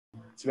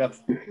It's about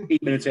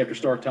 8 minutes after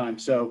start time.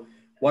 So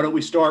why don't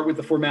we start with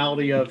the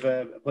formality of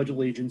Pledge of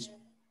Allegiance.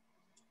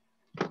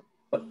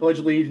 Pledge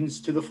allegiance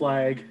to the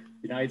flag,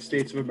 United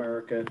States of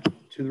America,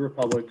 to the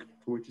republic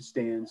for which it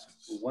stands,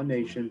 one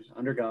nation,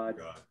 under God,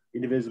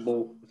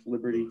 indivisible, with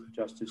liberty,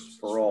 justice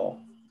for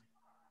all.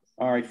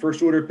 All right,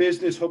 first order of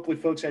business. Hopefully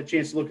folks had a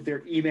chance to look at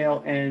their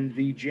email and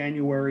the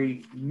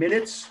January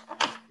minutes.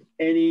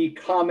 Any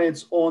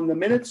comments on the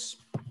minutes?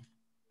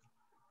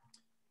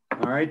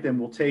 All right, then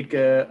we'll take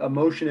a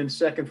motion and a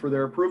second for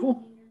their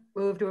approval.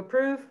 Move to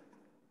approve.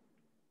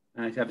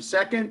 I have a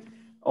second.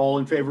 All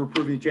in favor of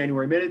approving the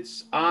January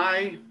minutes?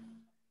 Aye.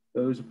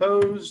 Those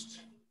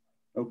opposed?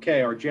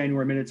 Okay, our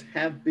January minutes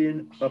have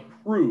been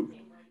approved.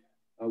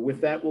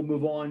 With that, we'll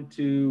move on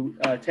to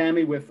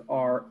Tammy with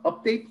our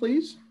update,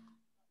 please.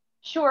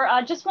 Sure.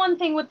 Just one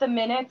thing with the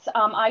minutes.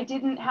 I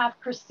didn't have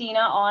Christina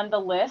on the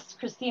list.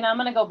 Christina, I'm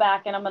going to go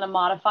back and I'm going to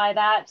modify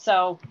that.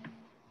 So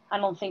I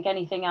don't think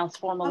anything else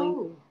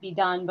formally be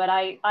done, but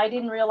I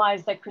didn't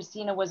realize that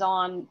Christina was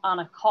on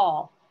a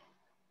call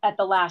at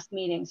the last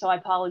meeting. So I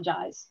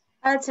apologize.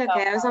 That's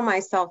okay. I was on my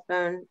cell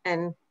phone,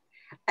 and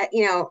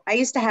I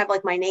used to have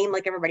like my name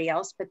like everybody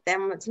else, but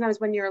then sometimes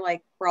when you're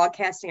like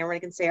broadcasting,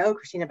 everybody can say, "Oh,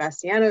 Christina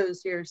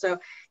Bastiano's here." So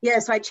yeah,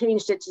 so I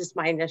changed it to just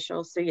my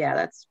initials. So yeah,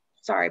 that's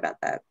sorry about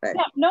that. But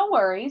yeah, no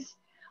worries.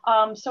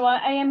 So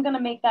I am going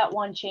to make that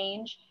one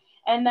change.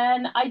 And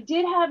then I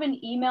did have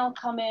an email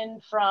come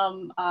in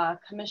from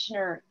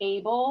Commissioner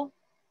Abel.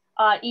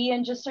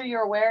 Ian, just so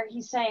you're aware,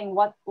 he's saying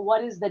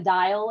what is the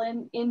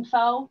dial-in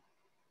info?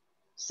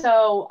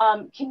 So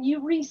can you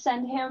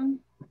resend him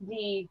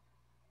the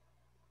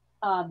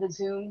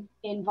Zoom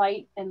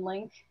invite and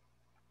link?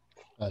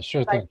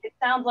 Sure thing. It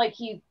sounds like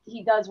he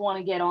does want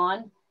to get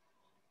on.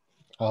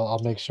 I'll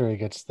make sure he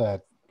gets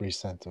that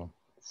resent to him.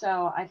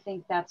 So I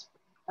think that's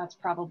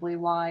probably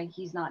why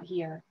he's not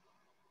here.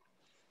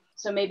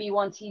 So maybe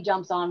once he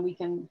jumps on, we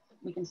can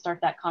start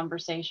that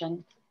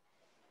conversation.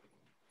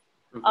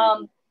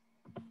 Okay.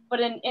 But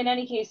in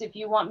any case, if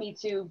you want me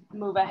to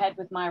move ahead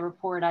with my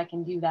report, I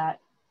can do that.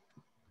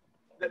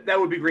 That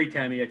would be great,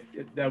 Tammy.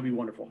 That would be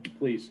wonderful.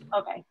 Please.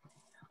 Okay.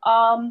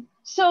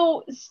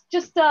 So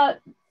just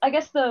I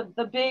guess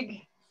the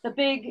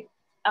big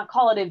I'll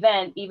call it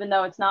event, even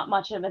though it's not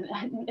much of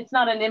it's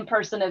not an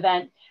in-person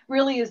event,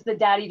 really is the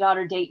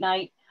daddy-daughter date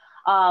night.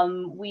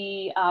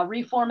 We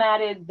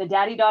reformatted the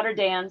daddy-daughter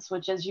dance,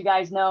 which, as you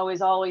guys know,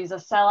 is always a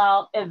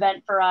sellout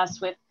event for us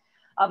with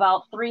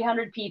about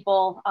 300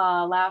 people.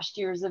 Last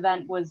year's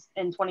event was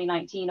in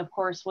 2019, of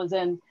course, was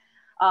in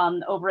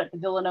over at the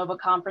Villanova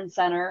Conference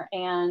Center,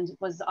 and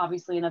was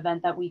obviously an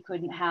event that we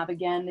couldn't have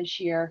again this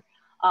year.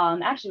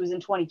 Actually, it was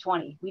in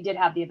 2020. We did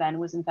have the event. It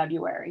was in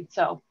February.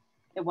 So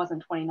it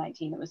wasn't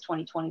 2019. It was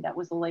 2020. That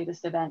was the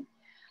latest event.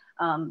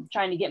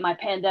 Trying to get my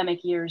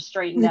pandemic years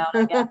straightened out,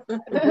 I guess.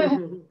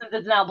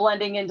 It's now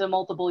blending into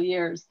multiple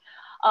years.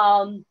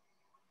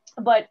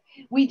 But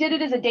we did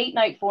it as a date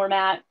night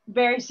format,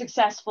 very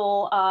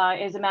successful.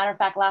 As a matter of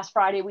fact, last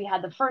Friday, we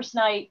had the first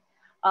night.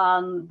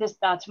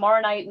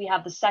 Tomorrow night, we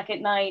have the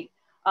second night.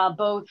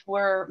 Both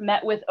were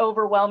met with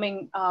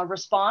overwhelming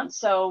response,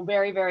 so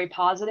very, very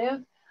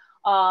positive.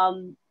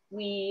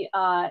 We,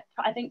 I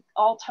think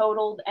all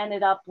totaled,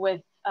 ended up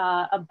with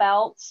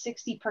about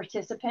 60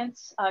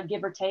 participants,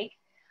 give or take.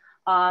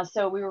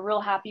 So we were real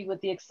happy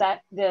with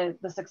the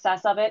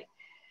success of it.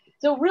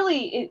 So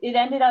really, it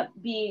ended up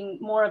being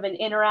more of an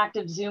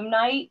interactive Zoom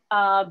night,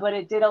 but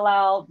it did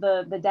allow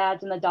the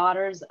dads and the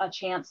daughters a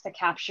chance to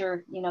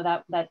capture,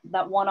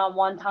 that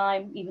one-on-one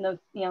time, even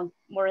though,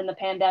 we're in the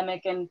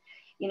pandemic and,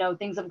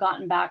 things have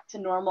gotten back to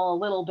normal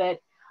a little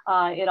bit.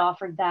 It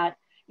offered that,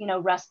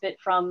 respite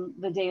from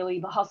the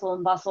daily hustle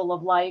and bustle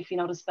of life,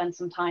 to spend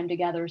some time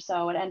together.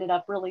 So it ended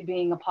up really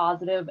being a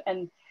positive,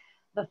 and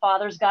the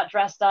fathers got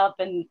dressed up,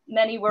 and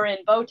many were in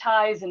bow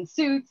ties and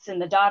suits,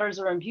 and the daughters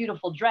were in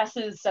beautiful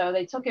dresses. So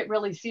they took it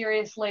really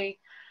seriously.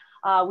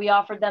 We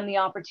offered them the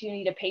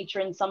opportunity to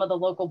patron some of the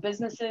local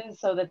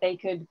businesses so that they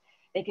could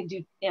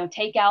do,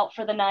 takeout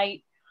for the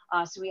night.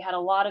 So we had a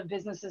lot of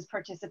businesses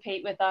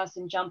participate with us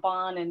and jump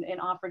on and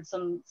offered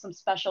some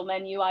special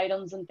menu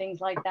items and things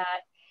like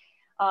that.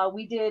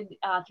 We did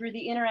through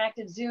the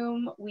interactive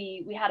Zoom,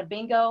 we had a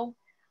bingo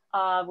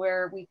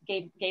where we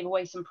gave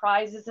away some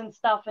prizes and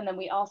stuff. And then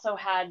we also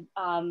had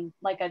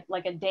like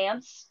a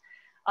dance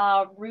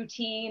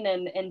routine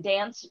and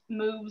dance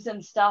moves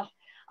and stuff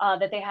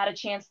that they had a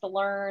chance to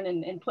learn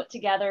and put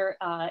together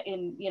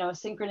in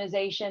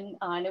synchronization.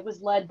 And it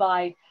was led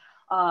by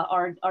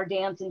our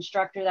dance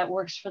instructor that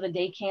works for the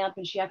day camp,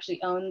 and she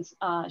actually owns,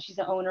 she's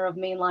the owner of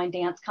Mainline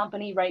Dance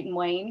Company right in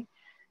Wayne.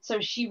 So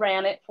she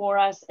ran it for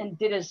us and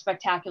did a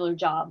spectacular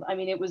job. I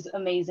mean, it was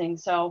amazing.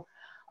 So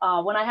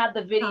when I have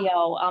the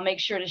video, I'll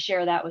make sure to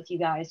share that with you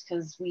guys,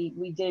 because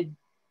we did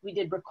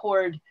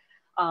record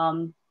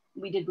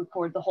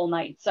the whole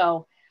night.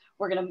 So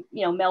we're gonna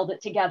meld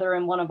it together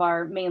in one of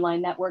our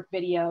Mainline Network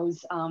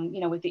videos,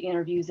 with the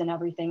interviews and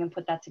everything, and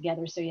put that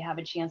together so you have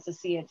a chance to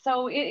see it.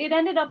 So it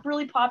ended up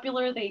really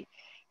popular. They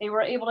they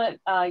were able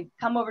to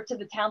come over to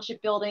the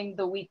Township building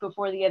the week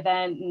before the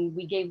event, and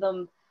we gave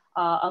them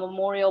a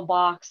memorial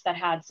box that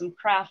had some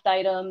craft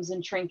items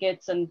and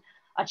trinkets and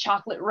a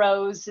chocolate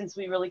rose, since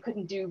we really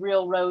couldn't do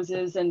real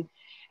roses, and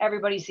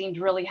everybody seemed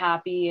really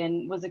happy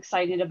and was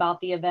excited about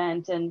the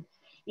event, and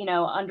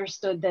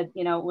understood that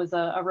it was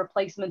a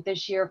replacement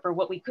this year for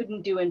what we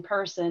couldn't do in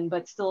person,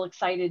 but still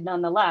excited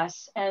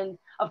nonetheless. And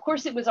of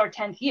course it was our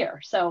 10th year,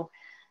 so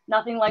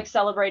nothing like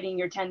celebrating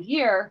your 10th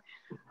year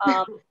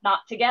not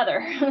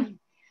together.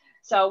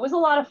 So it was a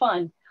lot of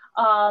fun.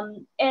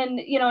 And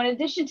in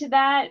addition to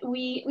that,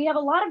 we have a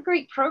lot of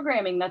great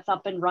programming that's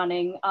up and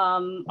running.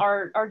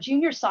 Our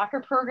junior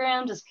soccer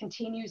program just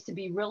continues to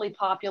be really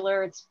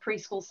popular. It's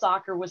preschool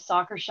soccer with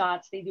soccer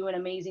shots. They do an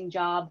amazing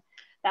job.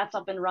 That's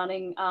up and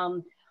running.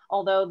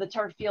 Although the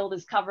turf field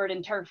is covered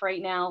in turf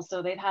right now,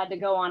 so they've had to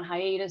go on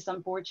hiatus,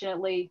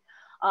 unfortunately.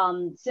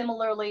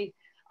 Similarly,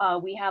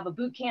 we have a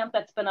boot camp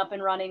that's been up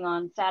and running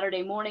on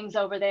Saturday mornings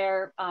over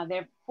there.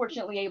 They're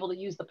fortunately able to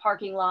use the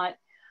parking lot,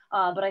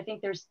 but I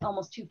think there's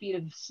almost 2 feet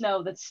of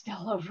snow that's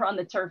still over on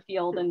the turf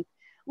field and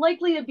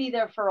likely to be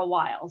there for a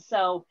while.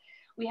 So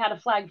we had a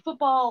flag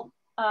football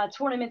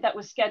tournament that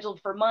was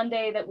scheduled for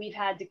Monday that we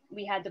had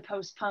to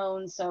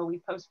postpone. So we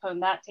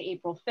postponed that to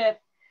April 5th.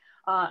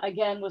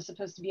 Again, was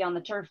supposed to be on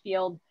the turf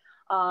field,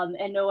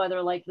 and no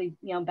other likely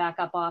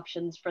backup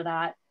options for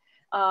that.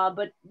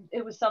 But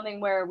it was something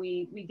where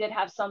we did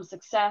have some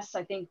success.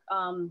 I think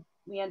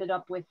we ended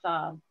up with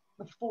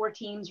 4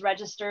 teams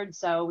registered.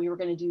 So we were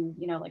going to do,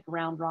 like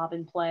round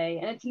robin play,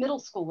 and it's middle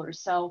schoolers.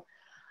 So,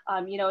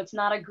 it's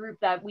not a group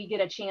that we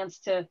get a chance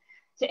to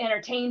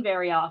entertain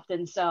very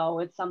often. So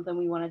it's something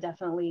we want to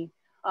definitely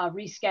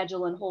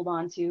reschedule and hold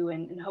on to,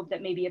 and hope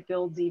that maybe it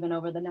builds even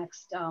over the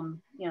next,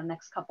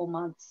 next couple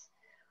months.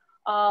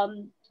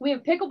 We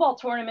have a pickleball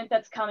tournament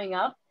that's coming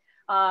up.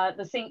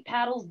 The St.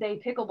 Paddle's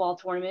Day Pickleball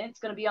Tournament. It's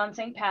going to be on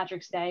St.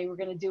 Patrick's Day. We're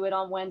going to do it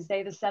on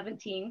Wednesday, the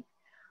 17th.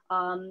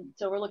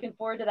 So we're looking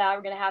forward to that.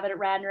 We're going to have it at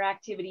Radnor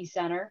Activity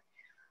Center.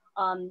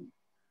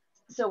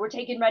 So we're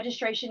taking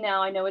registration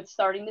now. I know it's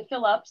starting to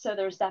fill up, so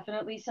there's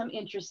definitely some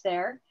interest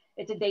there.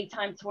 It's a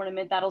daytime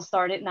tournament that'll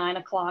start at 9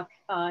 o'clock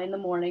in the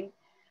morning.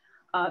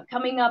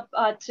 Coming up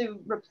to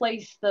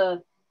replace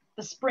the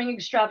spring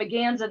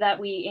extravaganza that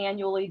we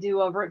annually do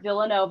over at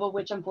Villanova,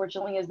 which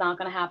unfortunately is not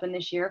going to happen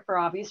this year for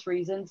obvious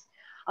reasons.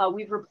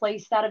 We've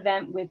replaced that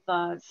event with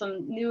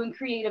some new and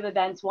creative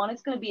events. One,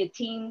 it's going to be a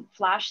teen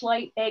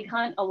flashlight egg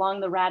hunt along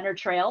the Radnor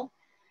Trail.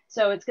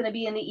 So it's going to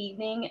be in the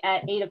evening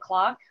at 8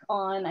 o'clock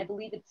on, I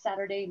believe it's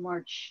Saturday,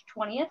 March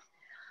 20th.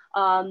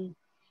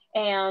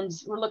 And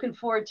we're looking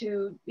forward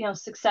to,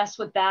 success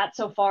with that.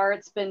 So far,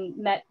 it's been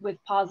met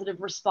with positive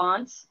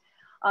response.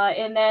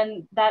 And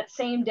then that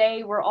same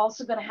day, we're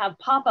also going to have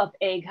pop-up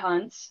egg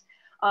hunts,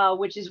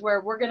 which is where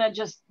we're going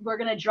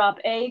to drop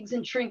eggs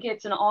and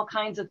trinkets and all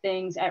kinds of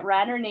things at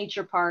Radnor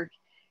Nature Park,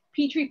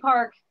 Petrie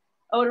Park,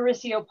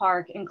 Odoriceo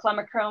Park, and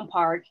Clemacrone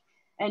Park,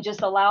 and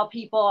just allow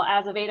people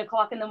as of 8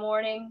 o'clock in the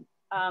morning.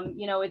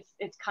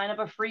 It's kind of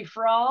a free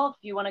for all.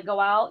 If you want to go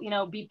out,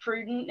 be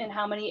prudent in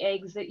how many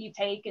eggs that you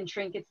take and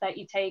trinkets that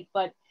you take,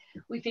 but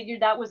we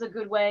figured that was a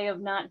good way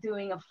of not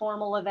doing a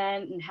formal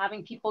event and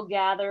having people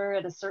gather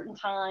at a certain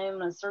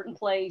time, a certain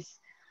place,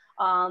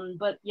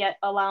 but yet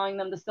allowing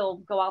them to still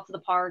go out to the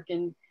park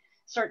and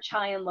search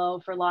high and low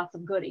for lots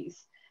of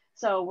goodies.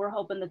 So we're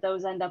hoping that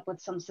those end up with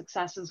some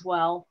success as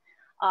well.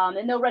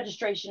 And no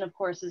registration, of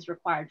course, is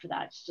required for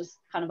that. It's just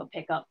kind of a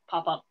pickup,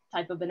 pop-up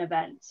type of an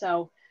event.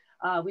 So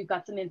we've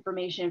got some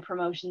information and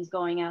promotions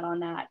going out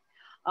on that.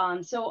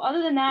 So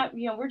other than that,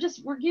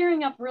 we're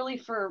gearing up really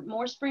for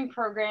more spring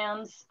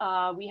programs.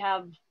 We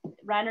have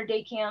Radnor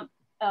Day Camp.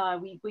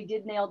 We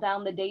did nail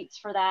down the dates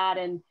for that,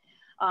 and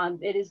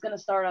it is going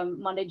to start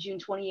on Monday, June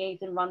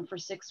 28th and run for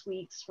 6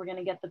 weeks. We're going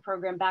to get the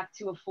program back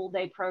to a full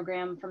day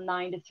program from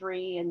 9 to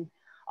 3 and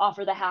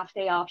offer the half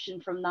day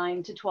option from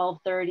 9 to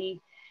 12:30.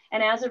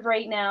 And as of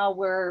right now,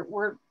 we're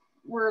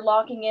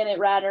locking in at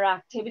Radnor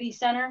Activity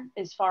Center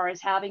as far as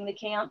having the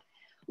camp.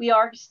 We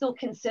are still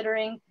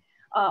considering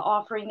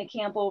offering the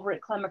camp over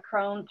at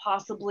Clemacrone,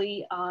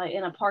 possibly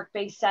in a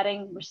park-based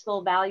setting. We're still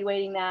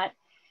evaluating that.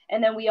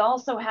 And then we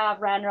also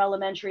have Radnor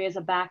Elementary as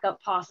a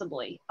backup,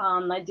 possibly.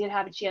 I did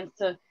have a chance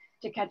to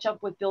catch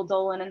up with Bill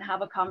Dolan and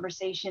have a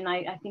conversation.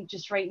 I think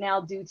just right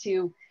now, due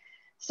to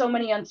so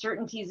many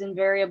uncertainties and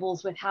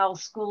variables with how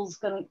school's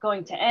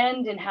going to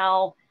end and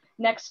how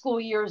next school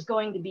year is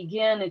going to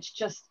begin, it's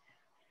just,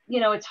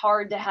 it's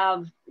hard to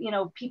have,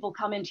 people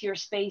come into your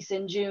space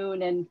in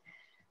June and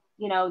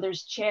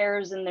there's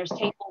chairs and there's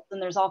tables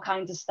and there's all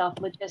kinds of stuff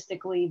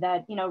logistically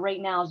that,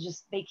 right now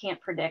just, they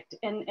can't predict.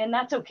 And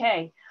that's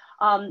okay.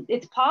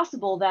 It's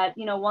possible that,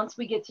 once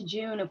we get to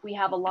June, if we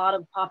have a lot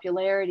of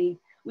popularity,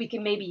 we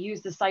can maybe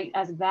use the site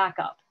as a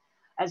backup,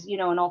 as,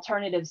 an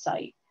alternative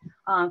site,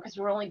 because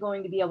we're only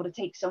going to be able to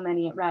take so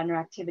many at Radnor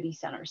Activity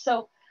Center.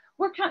 So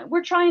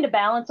we're trying to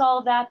balance all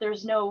of that.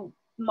 There's no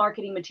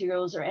marketing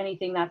materials or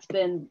anything that's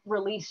been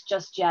released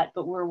just yet,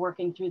 but we're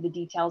working through the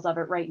details of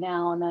it right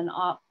now, and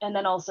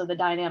then also the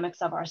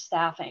dynamics of our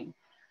staffing.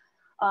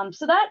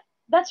 So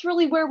that's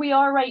really where we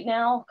are right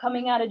now,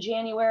 coming out of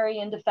January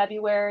into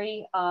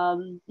February.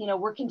 You know,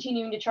 we're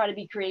continuing to try to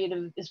be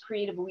creative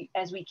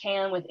as we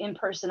can with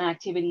in-person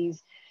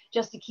activities,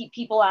 just to keep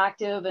people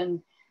active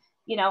and,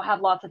 you know,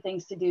 have lots of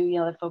things to do, you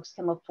know, that folks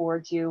can look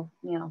forward to, you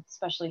know,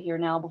 especially here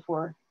now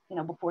before, you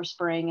know, before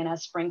spring and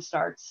as spring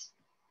starts.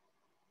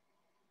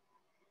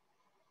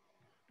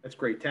 That's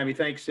great, Tammy.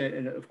 Thanks,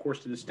 and of course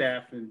to the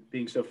staff and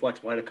being so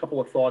flexible. I had a couple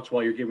of thoughts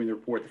while you're giving the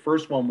report. The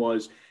first one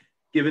was,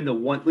 given the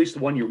one, at least the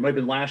 1 year, might have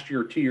been last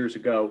year or 2 years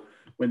ago,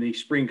 when the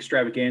spring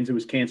extravaganza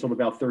was canceled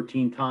about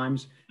 13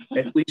 times,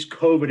 at least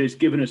COVID has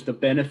given us the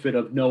benefit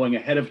of knowing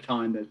ahead of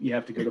time that you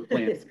have to go to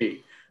Plan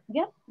B.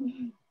 Yep.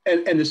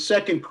 And the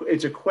second,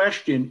 it's a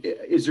question,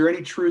 is there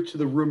any truth to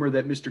the rumor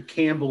that Mr.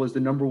 Campbell is the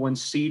 #1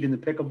 seed in the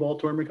pickleball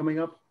tournament coming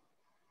up?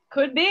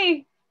 Could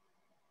be.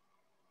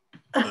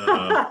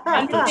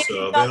 I think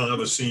so. They don't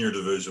have a senior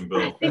division, Bill.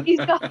 I think he's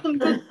got some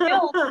good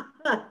skills.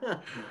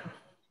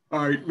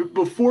 All right,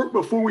 before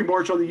we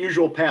march on the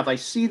usual path, I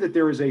see that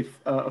there is a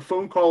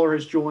phone caller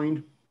has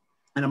joined,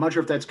 and I'm not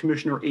sure if that's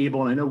Commissioner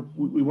Abel, and I know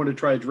we want to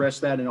try to address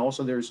that, and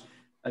also there's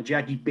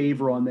Jackie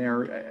Baver on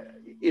there.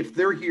 If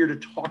they're here to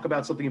talk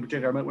about something in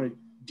particular, I might want to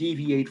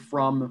deviate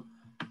from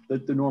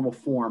the normal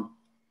form.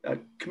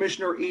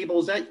 Commissioner Abel,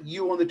 is that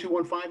you on the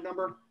 215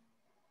 number?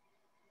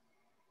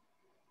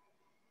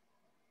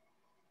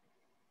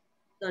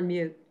 On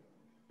mute.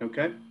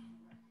 Okay.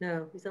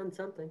 No, he's on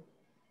something.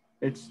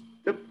 It's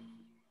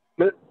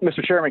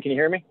Mr. Chairman, can you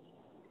hear me?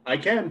 I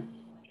can.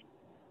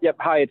 Yep.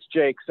 Hi, it's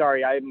Jake.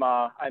 Sorry, I'm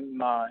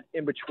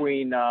in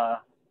between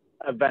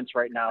events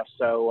right now,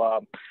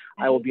 so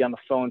I will be on the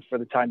phone for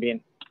the time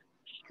being.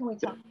 Can we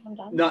talk? I'm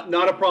done.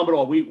 Not a problem at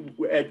all. We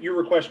at your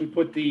request, we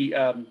put the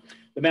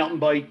mountain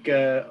bike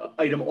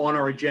item on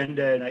our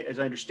agenda, and as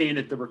I understand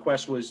it, the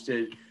request was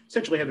to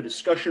essentially have a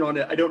discussion on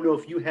it. I don't know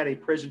if you had a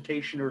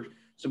presentation or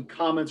some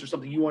comments or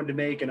something you wanted to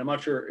make, and I'm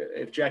not sure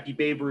if Jackie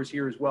Baber is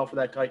here as well for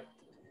that type.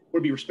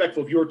 Would be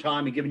respectful of your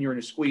time, and given you're in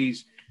a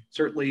squeeze,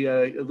 certainly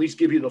at least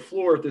give you the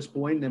floor at this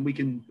point, and then we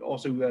can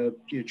also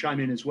chime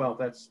in as well if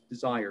that's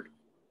desired.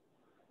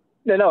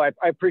 No, I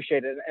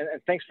appreciate it, and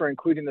thanks for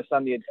including this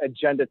on the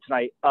agenda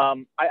tonight.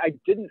 I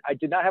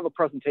did not have a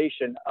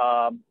presentation.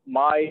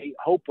 My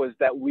hope was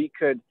that we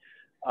could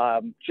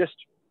just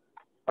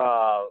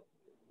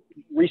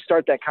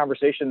restart that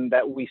conversation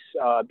that we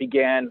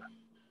began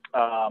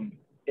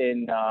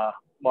in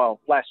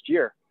last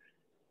year.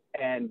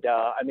 And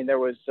I mean, there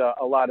was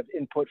a lot of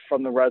input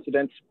from the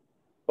residents,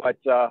 but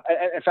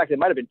in fact, it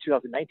might have been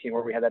 2019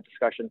 where we had that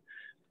discussion.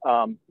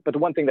 But the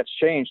one thing that's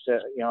changed,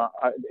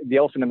 the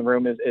elephant in the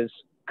room is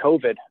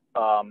COVID.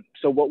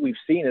 So what we've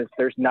seen is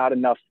there's not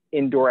enough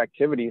indoor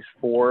activities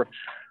for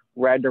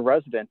Radnor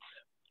residents,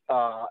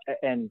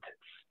 and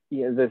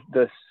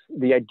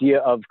the idea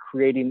of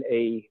creating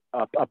a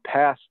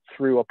path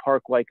through a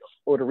park like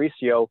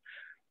Odoricio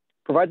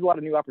provides a lot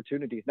of new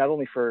opportunities, not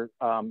only for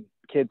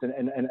kids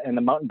and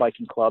the mountain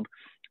biking club,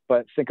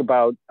 but think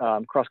about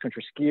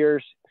cross-country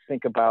skiers,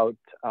 think about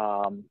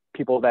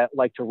people that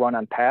like to run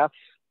on paths,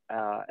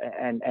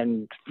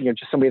 and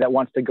just somebody that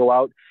wants to go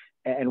out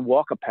and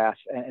walk a path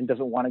and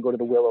doesn't want to go to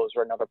the Willows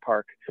or another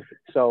park.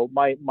 So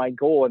my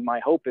goal and my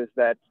hope is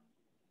that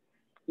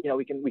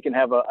we can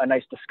have a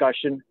nice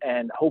discussion,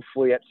 and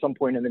hopefully at some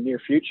point in the near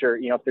future,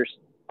 if there's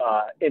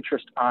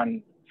interest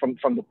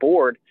from the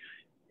board,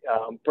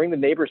 bring the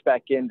neighbors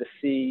back in to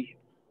see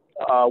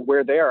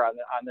where they are on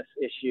this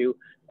issue,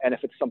 and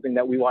if it's something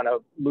that we want to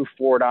move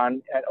forward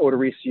on at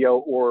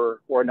Odoricio or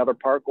another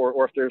park,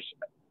 or if there's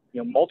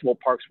multiple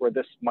parks where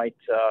this might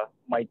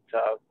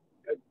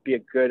be a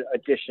good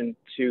addition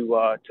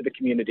to the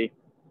community.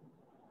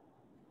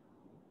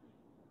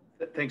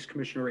 Thanks,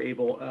 Commissioner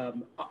Abel.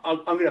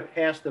 I'm going to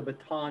pass the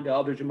baton to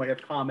others who might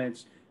have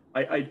comments.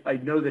 I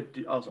know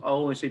that I'll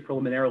only say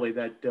preliminarily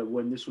that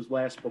when this was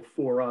last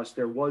before us,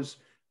 there was,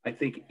 I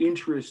think,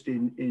 interest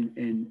in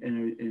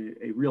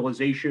a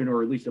realization,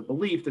 or at least a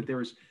belief, that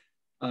there's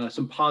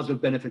some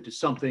positive benefit to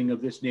something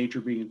of this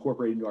nature being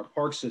incorporated into our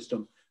park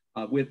system.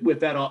 With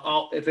that,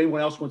 if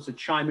anyone else wants to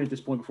chime in at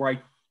this point before I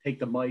take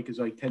the mic, as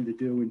I tend to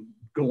do, and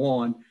go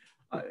on,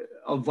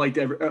 I'll invite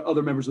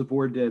other members of the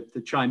board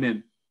to chime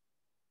in.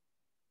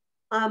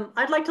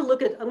 I'd like to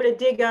look at, I'm going to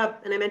dig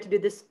up, and I meant to do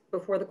this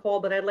before the call,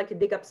 but I'd like to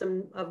dig up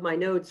some of my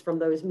notes from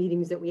those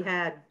meetings that we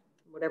had,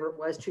 whatever it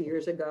was, 2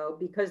 years ago,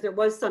 because there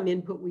was some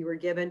input we were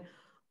given.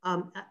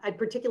 I'd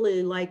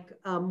particularly like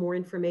more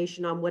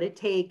information on what it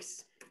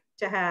takes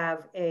to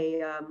have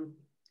a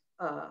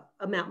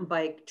mountain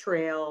bike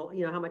trail,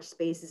 how much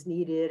space is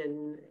needed,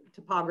 and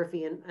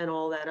topography and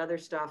all that other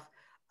stuff.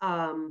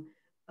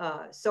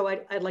 So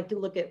I'd like to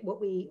look at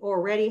what we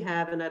already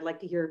have, and I'd like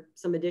to hear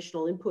some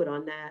additional input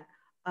on that.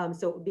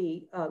 So it would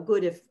be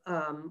good if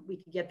we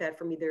could get that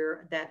from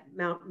either that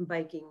mountain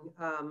biking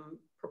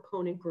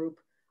proponent group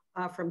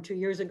from 2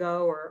 years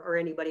ago, or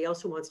anybody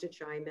else who wants to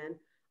chime in.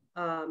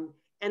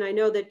 And I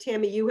know that,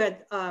 Tammy, you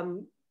had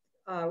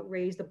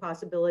raised the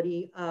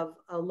possibility of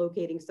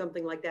locating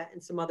something like that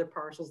in some other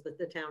parcels that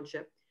the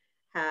township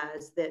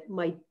has that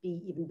might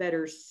be even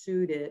better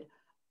suited.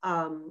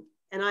 And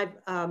I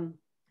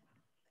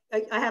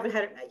haven't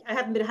had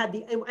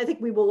I think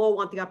we will all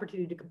want the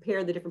opportunity to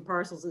compare the different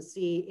parcels and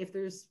see if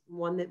there's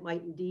one that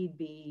might indeed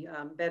be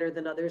better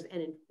than others,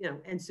 and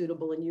and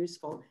suitable and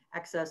useful,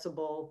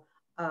 accessible,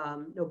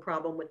 no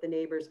problem with the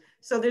neighbors.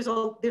 So there's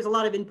a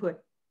lot of input,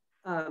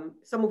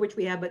 some of which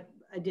we have, but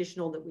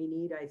additional that we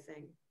need, I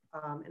think.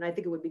 And I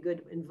think it would be good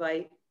to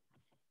invite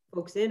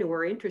folks in who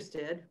are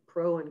interested,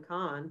 pro and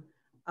con,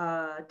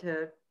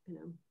 to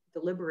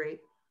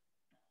deliberate.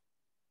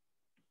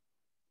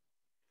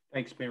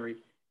 Thanks, Mary.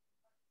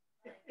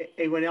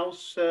 Anyone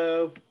else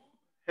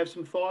have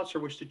some thoughts or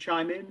wish to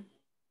chime in?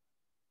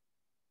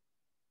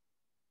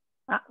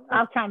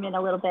 I'll chime in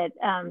a little bit.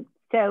 I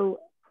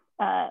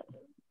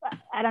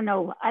don't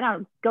know,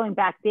 going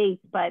back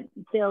dates, but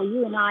Bill,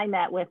 you and I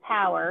met with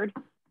Howard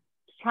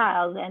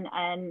Child and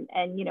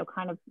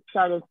kind of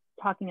started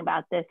talking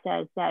about this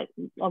as that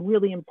a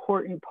really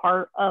important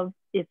part of,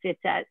 if it's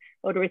at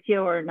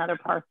Odoricchio or another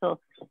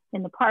parcel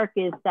in the park,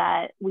 is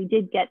that we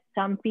did get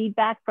some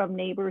feedback from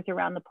neighbors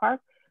around the park,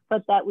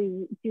 but that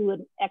we do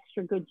an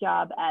extra good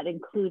job at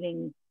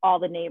including all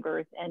the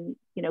neighbors and,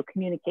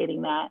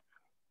 communicating that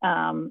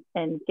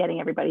and getting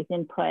everybody's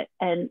input.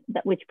 And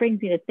that, which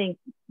brings me to think,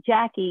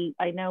 Jackie,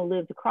 I know,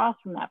 lives across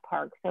from that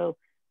park. So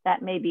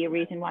that may be a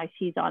reason why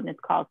she's on this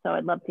call. So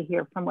I'd love to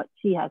hear from what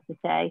she has to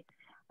say.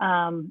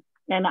 And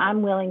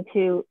I'm willing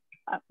to,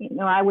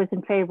 I was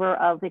in favor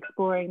of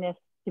exploring this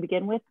to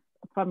begin with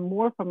from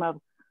a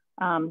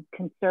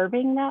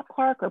conserving that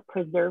park or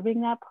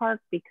preserving that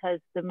park, because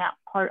the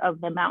part of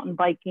the mountain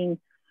biking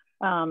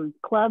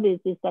club is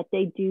that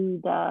they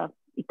do the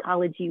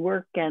ecology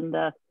work and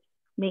the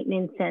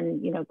maintenance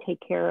and take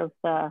care of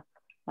the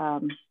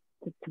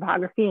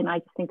topography, and I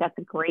just think that's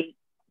a great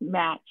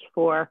match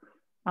for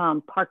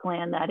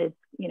parkland that is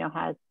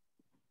has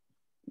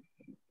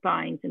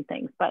fines and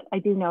things. But I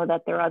do know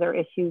that there are other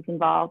issues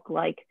involved,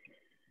 like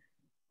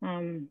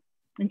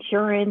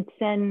insurance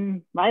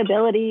and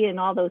liability and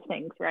all those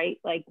things, right?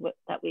 Like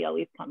that we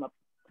always come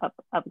up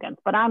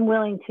against. But I'm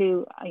willing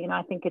to,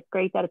 I think it's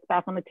great that it's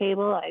back on the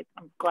table.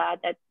 I'm glad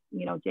that,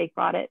 Jake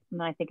brought it,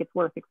 and I think it's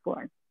worth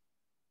exploring.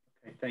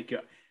 Okay, thank you.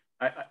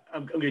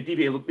 I'm going to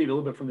deviate maybe a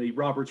little bit from the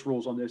Roberts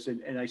rules on this,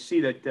 and I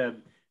see that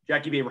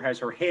Jackie Baber has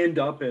her hand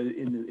up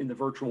in the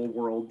virtual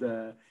world,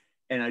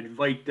 and I'd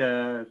invite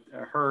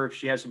her, if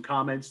she has some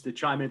comments, to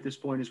chime in at this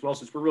point as well,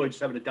 since we're really just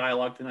having a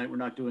dialogue tonight. We're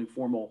not doing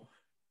formal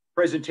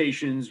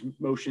presentations,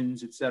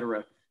 motions,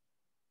 etc.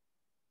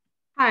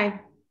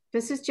 Hi,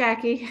 this is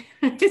Jackie.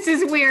 This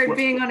is weird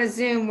being on a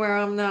Zoom where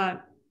I'm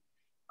not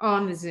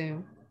on the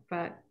Zoom,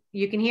 but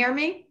you can hear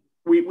me?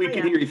 We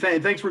can hear you.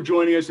 Thanks for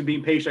joining us and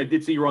being patient. I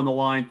did see you were on the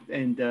line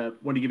and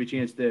wanted to give you a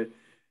chance to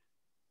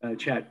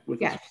chat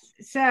with us.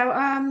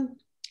 So,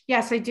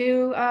 yes, I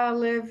do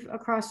live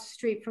across the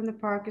street from the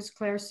park, as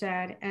Claire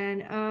said.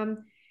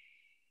 And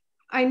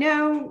I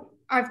know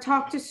I've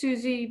talked to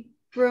Susie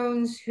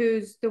Bruns,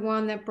 who's the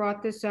one that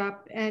brought this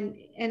up. And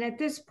at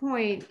this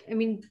point, I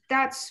mean,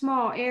 that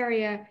small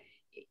area,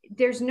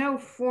 there's no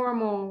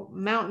formal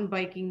mountain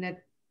biking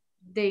that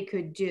they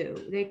could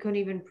do. They couldn't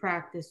even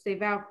practice.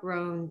 They've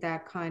outgrown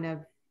that kind of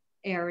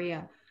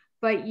area.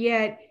 But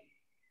yet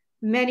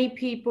many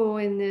people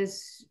in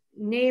this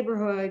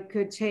neighborhood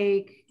could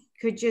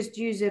just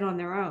use it on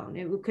their own.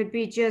 It could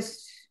be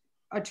just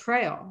a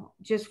trail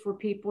just for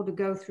people to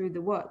go through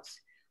the woods.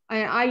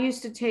 I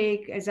used to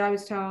take, as I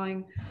was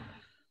telling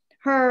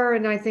her,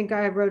 and I think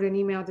I wrote an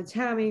email to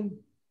Tammy,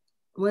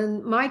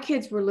 when my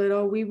kids were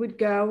little, we would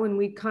go and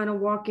we'd kind of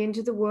walk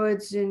into the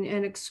woods and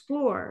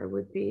explore. It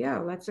would be,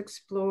 let's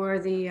explore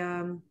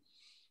the,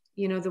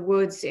 the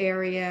woods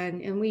area.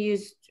 And we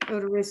used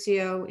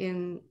Odoricchio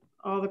in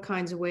all the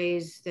kinds of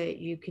ways that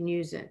you can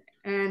use it.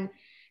 And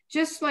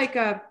just like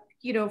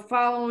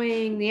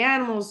following the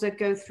animals that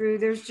go through,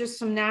 there's just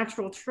some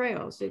natural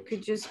trails. It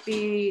could just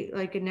be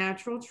like a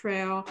natural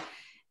trail,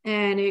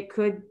 and it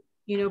could,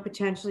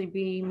 potentially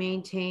be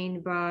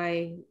maintained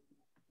by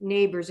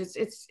neighbors.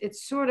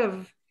 It's sort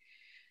of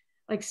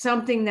like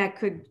something that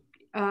could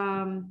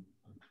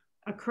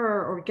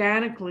occur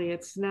organically.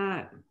 It's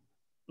not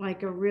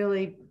like a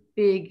really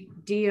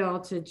big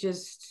deal to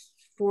just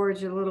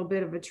forge a little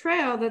bit of a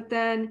trail that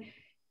then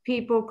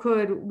people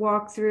could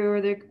walk through, or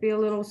there could be a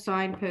little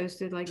sign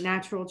posted like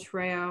natural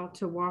trail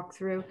to walk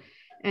through.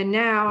 And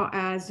now,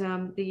 as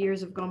the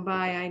years have gone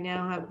by, I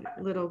now have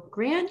little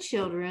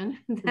grandchildren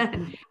that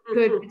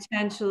could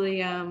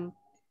potentially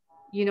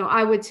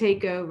I would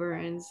take over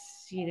and,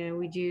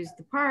 we'd use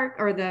the park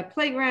or the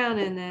playground,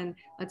 and then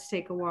let's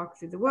take a walk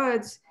through the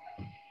woods.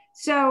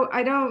 So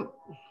I don't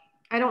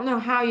know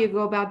how you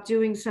go about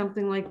doing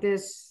something like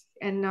this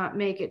and not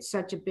make it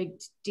such a big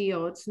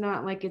deal. It's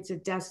not like it's a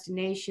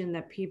destination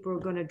that people are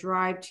going to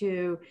drive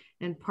to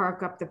and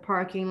park up the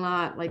parking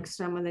lot like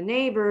some of the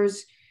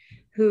neighbors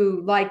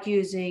who like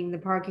using the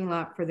parking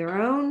lot for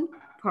their own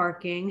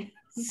parking.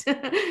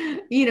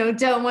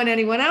 Don't want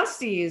anyone else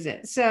to use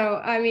it. So,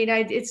 I mean,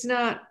 it's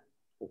not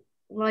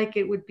like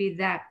it would be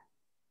that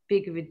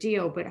big of a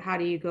deal, but how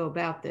do you go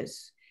about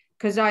this?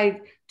 because I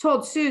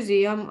told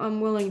Susie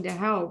I'm willing to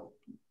help,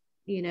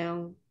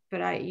 but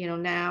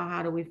now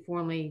how do we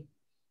formally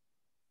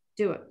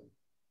do it?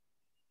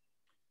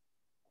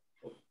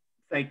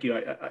 Thank you.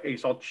 I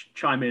guess I'll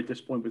chime in at this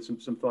point with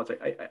some thoughts.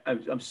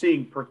 I'm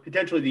seeing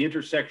potentially the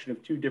intersection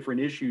of two different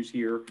issues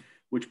here,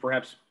 which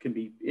perhaps can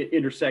be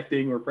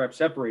intersecting or perhaps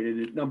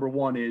separated. Number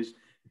one is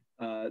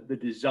the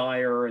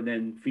desire and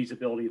then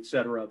feasibility, et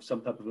cetera, of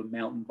some type of a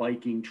mountain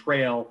biking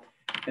trail.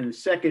 And the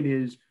second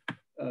is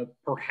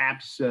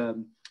perhaps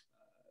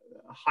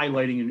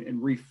highlighting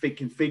and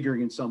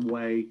reconfiguring in some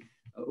way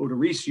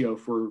Odoricio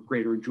for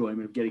greater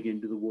enjoyment of getting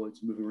into the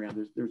woods, moving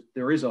around.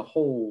 There is a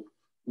whole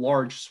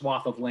large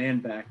swath of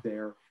land back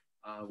there,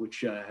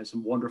 which has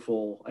some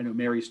wonderful, I know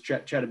Mary's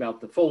chat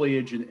about the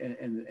foliage and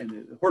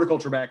the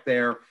horticulture back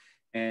there.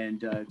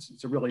 And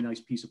it's a really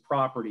nice piece of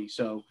property.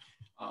 So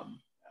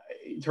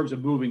in terms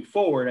of moving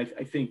forward,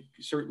 I think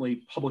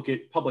certainly public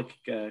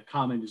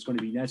comment is going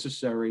to be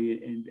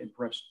necessary, and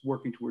perhaps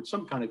working towards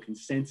some kind of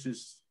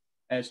consensus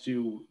as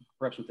to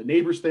perhaps what the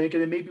neighbors think,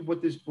 and then maybe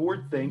what this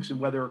board thinks, and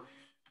whether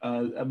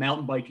a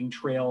mountain biking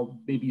trail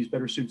maybe is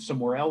better suited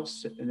somewhere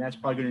else. And that's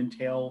probably going to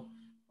entail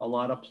a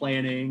lot of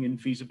planning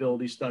and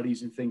feasibility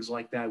studies and things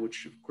like that,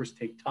 which of course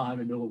take time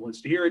and no one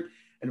wants to hear it.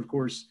 And of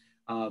course,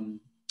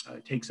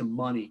 take some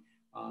money.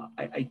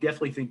 I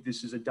definitely think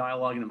this is a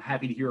dialogue, and I'm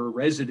happy to hear a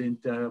resident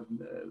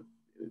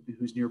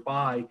who's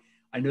nearby.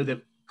 I know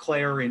that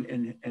Claire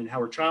and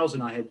Howard Childs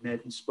and I had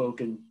met and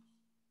spoken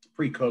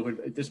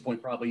pre-COVID, at this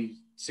point, probably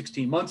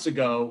 16 months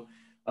ago,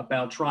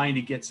 about trying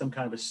to get some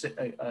kind of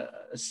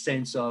a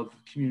sense of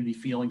community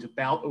feelings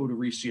about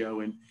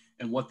Odoricio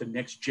and what the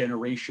next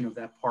generation of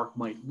that park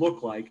might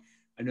look like.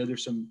 I know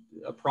there's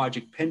a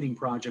pending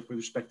project with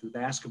respect to the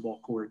basketball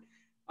court,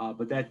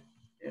 but that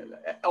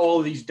all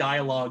of these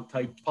dialogue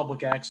type,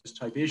 public access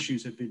type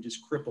issues have been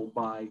just crippled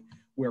by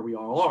where we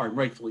all are, and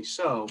rightfully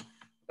so.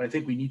 But I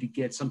think we need to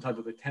get some type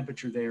of a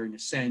temperature there in a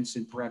sense,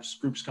 and perhaps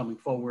groups coming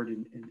forward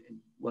and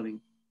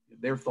letting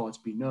their thoughts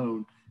be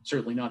known.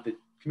 Certainly not that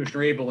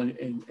Commissioner Abel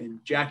and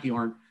Jackie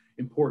aren't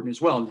important as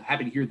well. I'm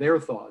happy to hear their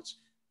thoughts,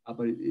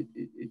 but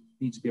it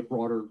needs to be a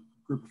broader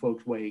group of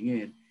folks weighing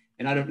in.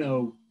 And I don't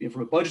know,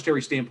 from a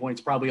budgetary standpoint,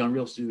 it's probably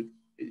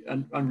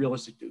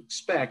unrealistic to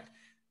expect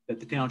that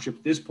the township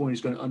at this point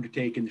is going to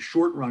undertake, in the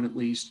short run at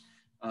least,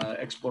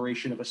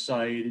 exploration of a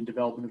site and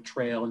development of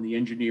trail and the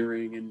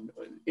engineering and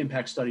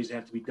impact studies that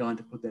have to be done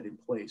to put that in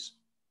place.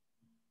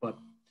 But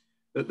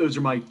those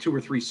are my 2 or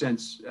 3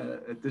 cents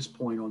at this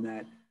point on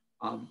that.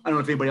 I don't know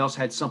if anybody else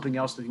had something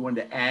else that you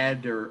wanted to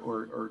add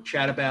or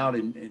chat about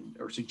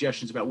or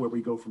suggestions about where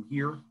we go from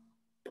here.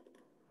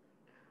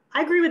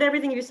 I agree with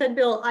everything you said,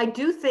 Bill. I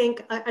do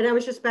think, and I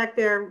was just back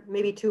there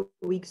maybe 2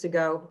 weeks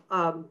ago,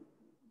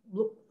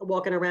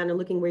 walking around and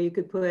looking where you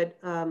could put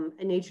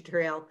a nature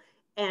trail.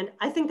 And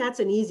I think that's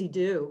an easy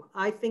do.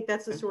 I think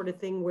that's the sort of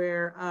thing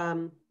where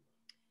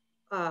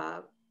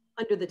under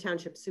the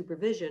township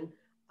supervision,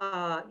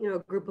 a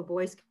group of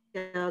Boy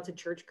Scouts, a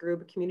church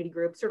group, a community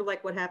group, sort of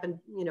like what happened,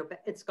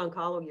 at Skunk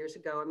Hollow years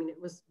ago. I mean,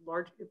 it was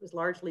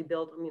largely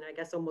built, I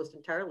guess almost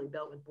entirely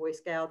built with Boy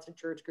Scouts and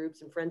church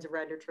groups and Friends of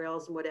Radnor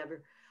Trails and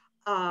whatever.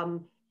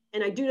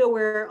 And I do know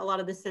where a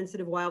lot of the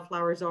sensitive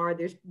wildflowers are.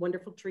 There's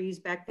wonderful trees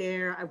back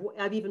there.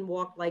 I've even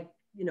walked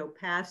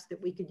paths that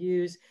we could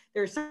use.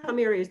 There are some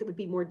areas that would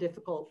be more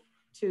difficult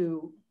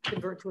to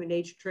convert to a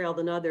nature trail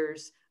than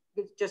others,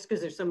 just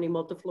because there's so many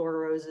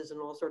multiflora roses and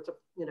all sorts of,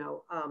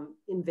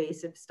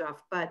 invasive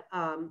stuff. But,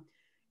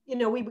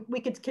 we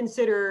could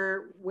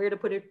consider where to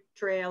put a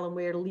trail and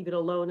where to leave it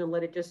alone and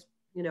let it just,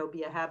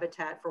 be a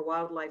habitat for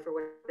wildlife or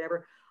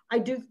whatever. I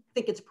do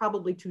think it's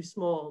probably too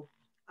small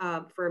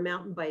for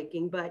mountain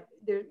biking, but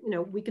there,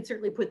 we could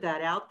certainly put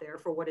that out there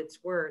for what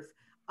it's worth.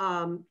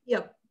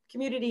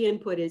 Community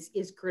input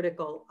is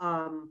critical.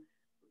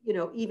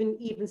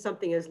 Even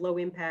something as low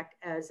impact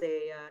as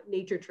a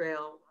nature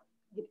trail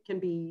can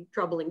be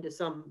troubling to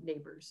some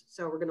neighbors.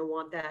 So we're going to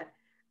want that,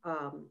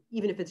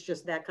 even if it's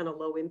just that kind of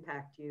low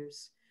impact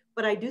use.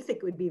 But I do think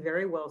it would be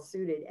very well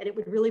suited, and it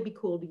would really be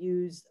cool to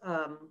use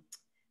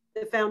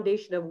the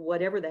foundation of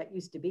whatever that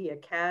used to be, a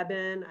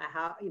cabin, a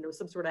house,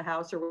 some sort of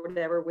house or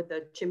whatever with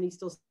the chimney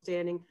still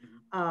standing.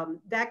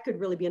 That could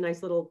really be a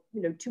nice little,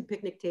 2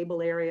 picnic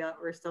table area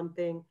or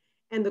something.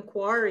 And the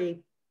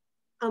quarry,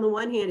 on the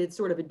one hand, it's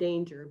sort of a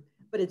danger,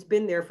 but it's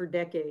been there for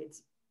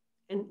decades.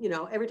 And,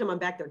 every time I'm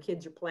back there,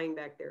 kids are playing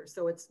back there.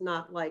 So it's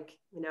not like,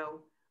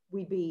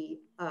 we'd be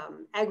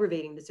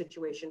aggravating the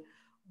situation.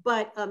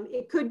 But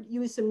it could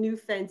use some new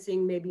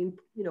fencing, maybe,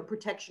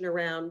 protection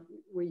around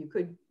where you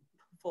could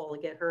fall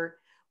and get hurt.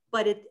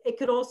 But it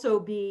could also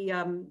be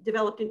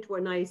developed into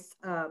a nice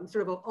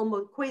sort of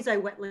almost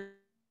quasi-wetland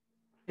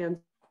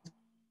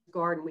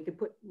garden. We could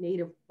put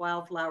native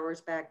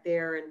wildflowers back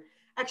there and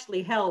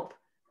actually help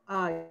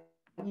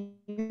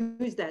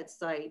use that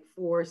site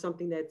for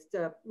something that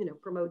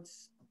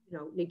promotes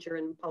nature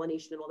and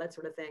pollination and all that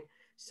sort of thing.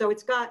 So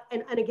it's got,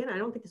 and again, I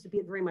don't think this would be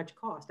at very much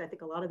cost. I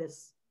think a lot of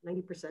this,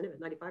 90% of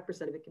it,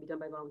 95% of it can be done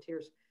by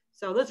volunteers.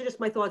 So those are just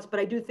my thoughts, but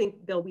I do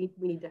think, Bill, we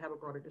need to have a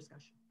broader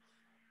discussion.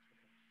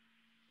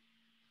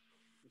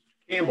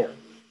 Campbell.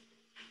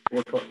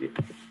 Yeah,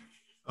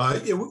 I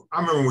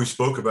remember when we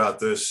spoke about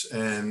this,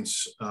 and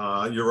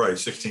you're right,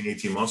 16,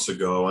 18 months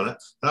ago. And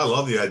I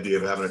love the idea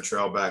of having a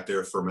trail back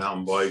there for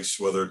mountain bikes,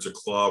 whether it's a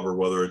club or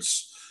whether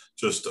it's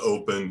just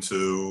open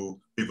to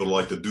people who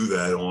like to do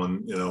that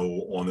on,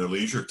 on their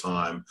leisure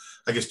time.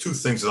 I guess two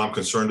things that I'm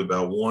concerned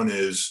about. One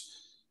is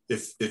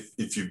if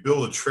you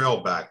build a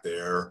trail back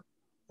there,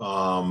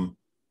 how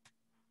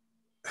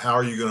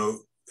are you going to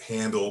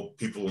handle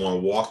people who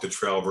want to walk the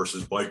trail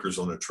versus bikers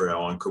on the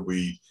trail? And could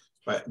we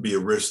be a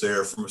risk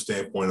there from a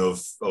standpoint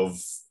of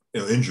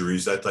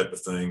injuries, that type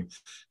of thing?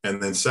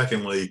 And then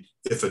secondly,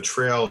 if a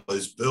trail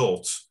is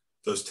built,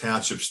 does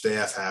township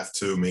staff have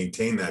to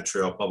maintain that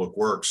trail, Public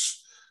Works,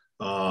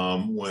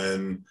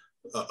 when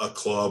a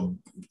club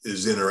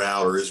is in or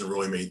out or isn't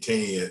really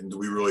maintaining it? And do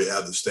we really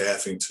have the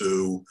staffing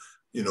to,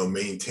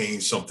 maintain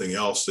something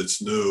else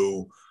that's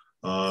new,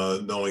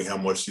 knowing how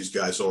much these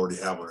guys already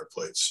have on their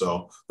plates?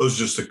 So those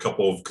are just a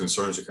couple of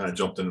concerns that kind of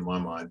jumped into my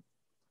mind.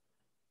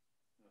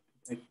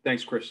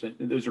 Thanks, Chris.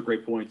 Those are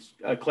great points.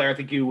 Claire, I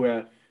think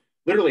you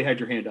literally had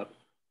your hand up.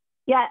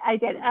 Yeah, I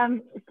did.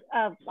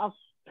 I'll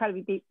try to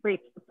be brief.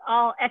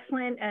 All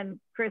excellent, and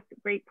Chris,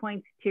 great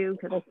points too,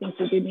 because I think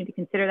we do need to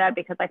consider that,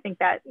 because I think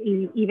that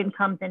even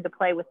comes into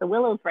play with the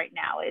Willows right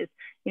now. Is,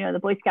 the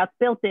Boy Scouts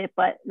built it,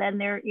 but then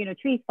their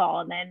trees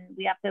fall, and then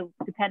we have to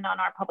depend on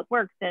our Public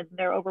Works, and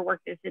they're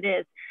overworked as it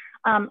is.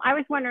 I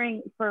was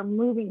wondering, for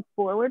moving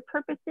forward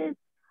purposes,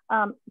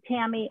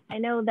 Tammy, I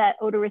know that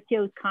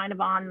Odoricchio is kind of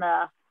on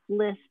the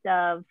list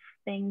of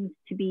things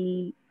to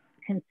be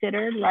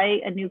considered,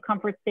 right? A new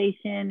comfort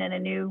station and a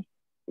new,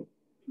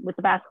 with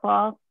the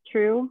basketball,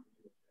 true?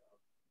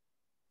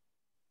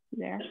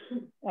 There.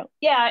 Oh.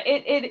 Yeah,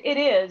 it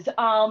is.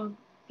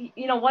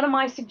 One of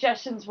my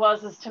suggestions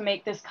is to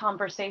make this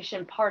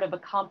conversation part of a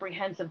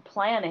comprehensive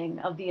planning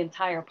of the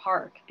entire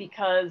park,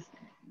 because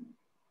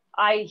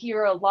I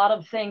hear a lot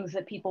of things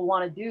that people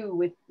want to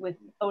do with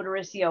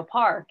Odoricchio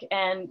Park,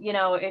 and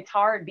it's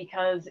hard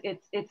because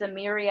it's a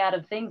myriad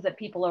of things that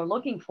people are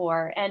looking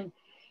for. And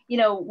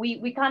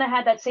we kind of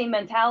had that same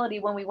mentality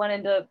when we went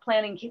into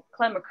planning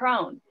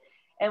Clemmacrone,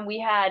 and we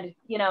had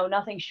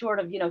nothing short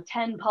of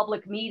 10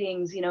 public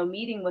meetings,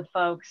 meeting with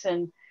folks,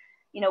 and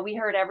we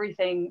heard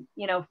everything,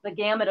 the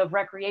gamut of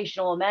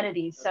recreational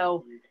amenities.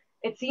 So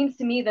it seems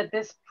to me that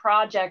this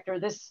project or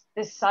this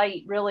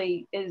site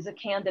really is a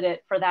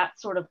candidate for that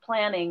sort of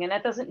planning. And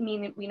that doesn't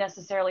mean that we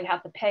necessarily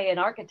have to pay an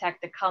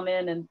architect to come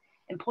in and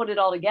put it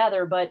all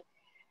together, but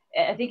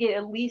I think it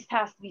at least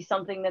has to be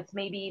something that's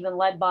maybe even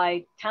led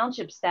by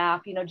township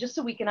staff, just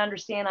so we can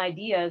understand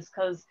ideas,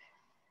 because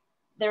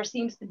there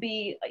seems to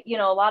be,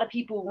 a lot of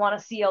people who want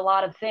to see a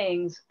lot of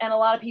things and a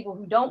lot of people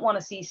who don't want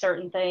to see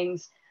certain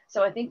things.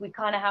 So I think we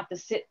kind of have to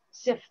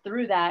sift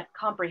through that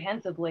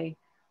comprehensively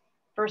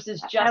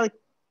versus just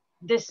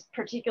this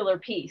particular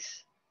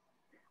piece.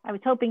 I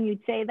was hoping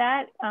you'd say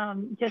that,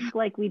 just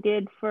like we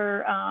did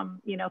for,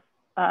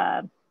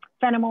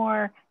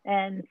 Fenimore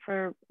and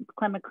for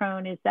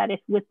Clemmacrone, is that if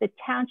with the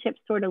township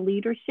sort of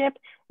leadership,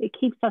 it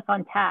keeps us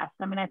on task.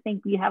 I mean, I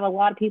think you have a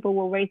lot of people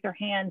will raise their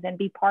hands and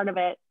be part of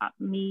it,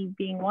 me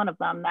being one of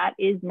them. That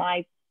is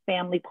my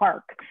family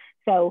park.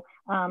 So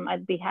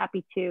I'd be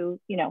happy to,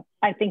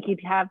 I think you'd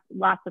have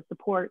lots of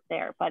support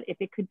there, but if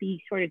it could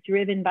be sort of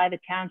driven by the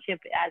township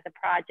as a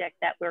project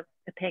that we're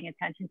paying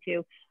attention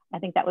to, I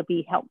think that would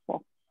be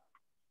helpful.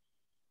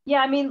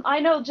 Yeah, I mean,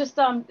 I know just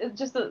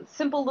a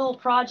simple little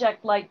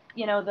project like,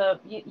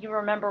 you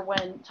remember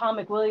when Tom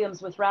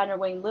McWilliams with Radnor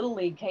Wayne Little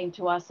League came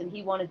to us and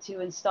he wanted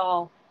to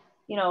install,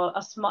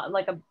 a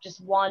small,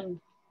 just one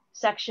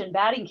section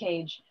batting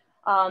cage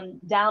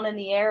down in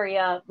the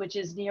area, which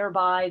is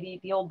nearby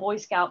the old Boy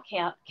Scout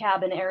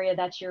cabin area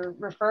that you're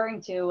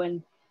referring to.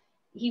 And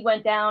he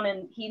went down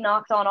and he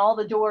knocked on all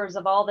the doors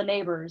of all the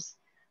neighbors.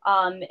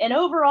 And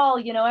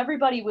overall,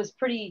 everybody was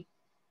pretty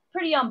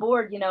on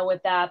board,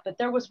 with that, but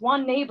there was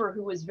one neighbor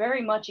who was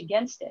very much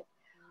against it.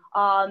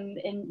 And,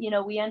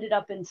 we ended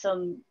up in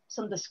some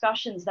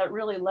discussions that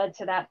really led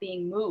to that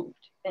being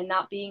moved and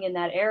not being in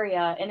that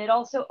area. And it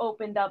also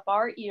opened up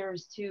our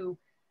ears to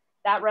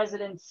that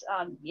residents'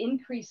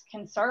 increased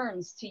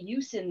concerns to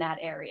use in that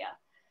area.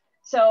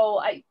 So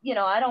I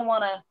don't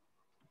want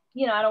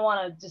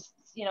to just,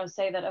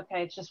 say that,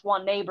 okay, it's just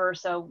one neighbor,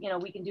 so,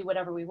 we can do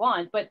whatever we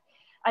want. But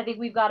I think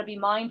we've got to be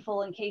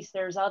mindful in case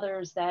there's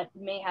others that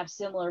may have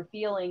similar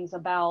feelings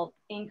about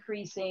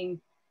increasing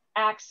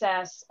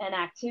access and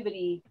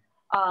activity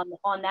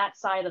on that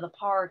side of the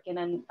park and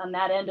then on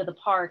that end of the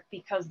park,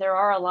 because there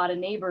are a lot of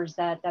neighbors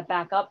that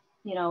back up,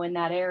 in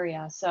that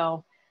area.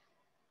 So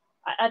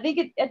I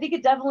think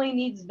it definitely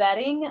needs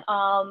vetting.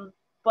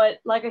 But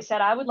like I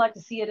said, I would like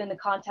to see it in the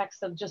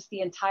context of just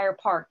the entire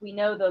park. We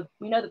know the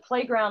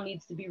playground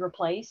needs to be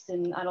replaced,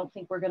 and I don't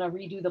think we're going to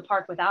redo the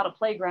park without a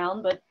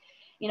playground, but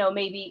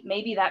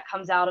maybe that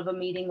comes out of a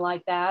meeting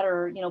like that,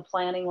 or,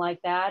 planning like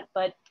that.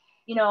 But,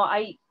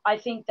 I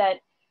think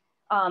that,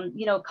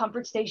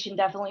 Comfort Station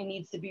definitely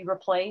needs to be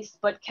replaced,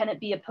 but can it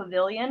be a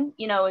pavilion?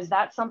 Is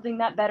that something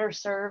that better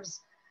serves,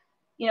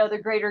 you know, the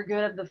greater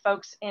good of the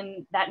folks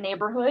in that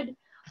neighborhood.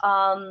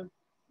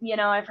 You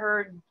know, I've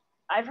heard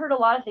a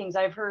lot of things.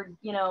 I've heard,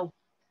 you know,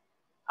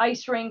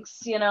 ice rinks,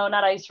 you know,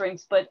 not ice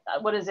rinks, but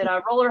what is it?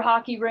 Roller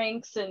hockey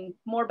rinks and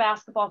more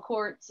basketball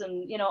courts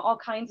and, you know, all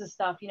kinds of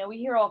stuff. You know, we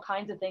hear all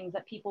kinds of things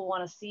that people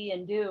want to see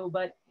and do,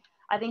 but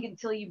I think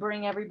until you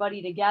bring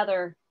everybody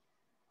together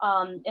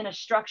in a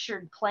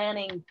structured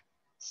planning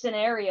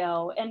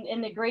scenario,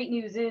 and the great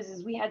news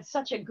is we had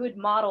such a good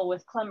model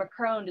with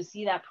Clem-McCrone to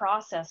see that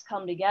process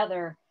come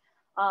together.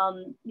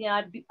 You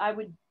know, I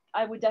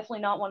would definitely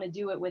not want to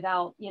do it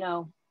without, you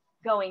know,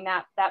 going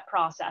that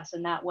process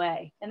in that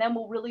way. And then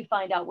we'll really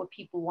find out what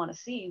people want to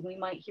see. We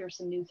might hear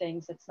some new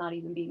things that's not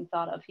even being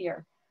thought of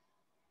here.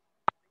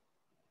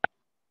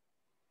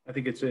 I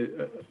think it's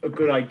a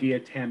good idea,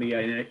 Tammy.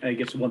 I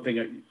guess one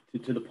thing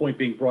to the point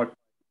being brought,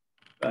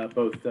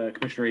 both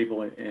Commissioner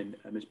Abel and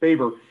Ms.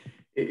 Baber,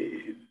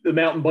 the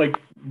mountain bike,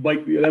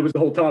 that was the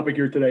whole topic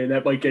here today, and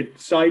that might get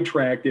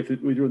sidetracked if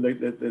we do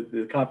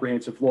the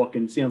comprehensive look,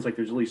 and it sounds like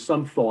there's at least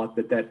some thought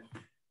that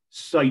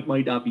site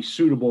might not be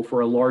suitable for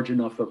a large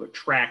enough of a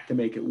track to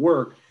make it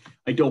work.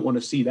 I don't want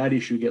to see that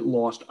issue get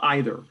lost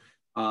either,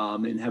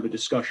 and have a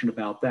discussion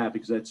about that,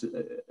 because that's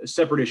a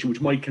separate issue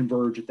which might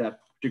converge at that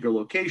particular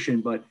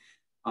location, but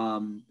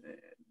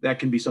that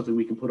can be something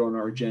we can put on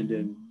our agenda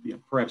and, you know,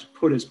 perhaps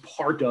put as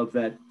part of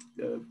that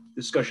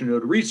discussion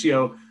at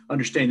Odoricio.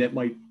 Understand that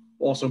might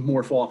also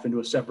morph off into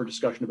a separate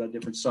discussion about a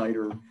different site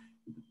or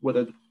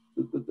whether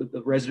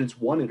the residents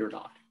want it or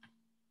not.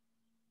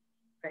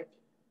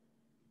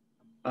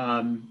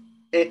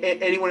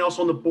 Anyone else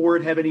on the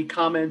board have any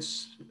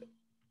comments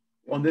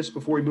on this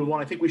before we move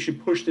on? I think we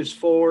should push this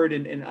forward,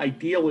 and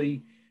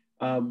ideally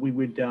we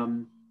would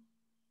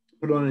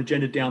put it on an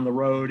agenda down the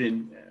road,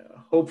 and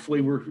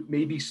hopefully we're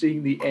maybe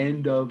seeing the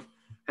end of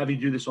having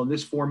to do this on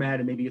this format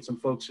and maybe get some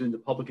folks in the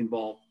public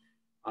involved.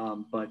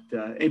 But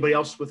anybody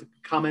else with a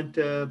comment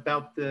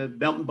about the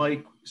mountain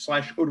bike /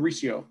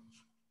 Odoricio?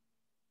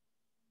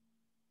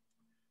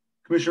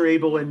 Commissioner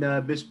Abel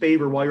and Ms.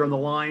 Baber, while you're on the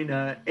line,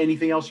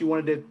 anything else you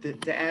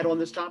wanted to add on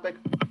this topic?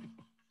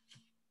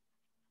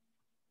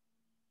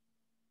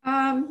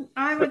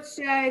 I would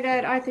say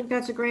that I think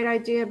that's a great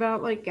idea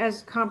about, like,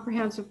 as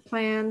comprehensive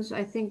plans.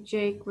 I think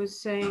Jake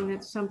was saying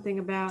that something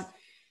about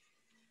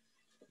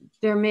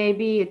there may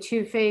be a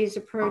two-phase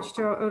approach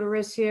to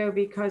Odoricio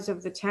because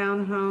of the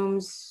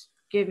townhomes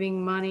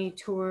giving money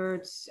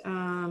towards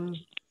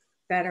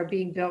that are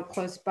being built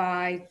close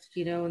by,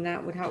 you know, and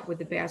that would help with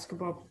the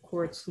basketball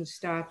courts and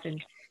stuff.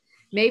 And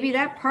maybe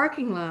that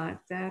parking lot,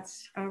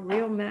 that's a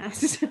real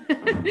mess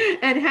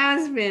and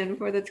has been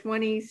for the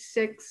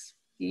 27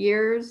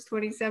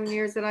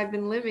 years that I've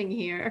been living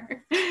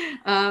here.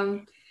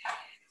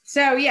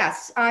 So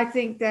yes, I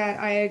think that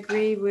I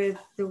agree with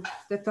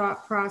the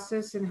thought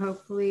process, and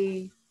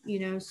hopefully, you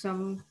know,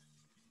 some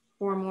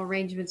formal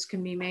arrangements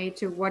can be made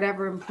to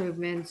whatever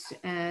improvements.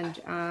 And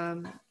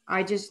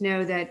I just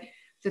know that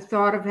the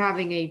thought of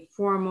having a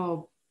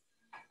formal,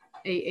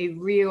 a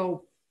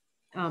real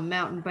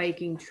mountain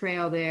biking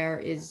trail there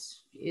is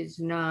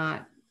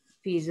not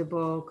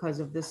feasible because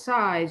of the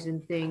size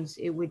and things.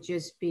 It would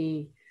just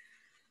be,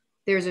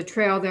 there's a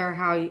trail there,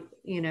 how,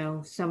 you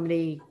know,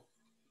 somebody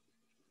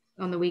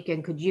on the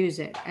weekend could use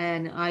it.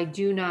 And I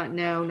do not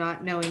know,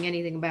 not knowing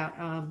anything about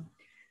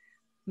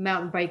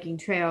mountain biking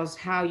trails,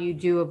 how you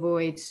do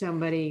avoid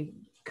somebody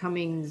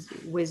coming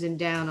whizzing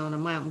down on a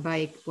mountain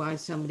bike while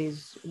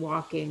somebody's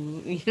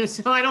walking, you know,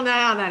 so I don't know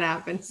how that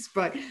happens,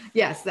 but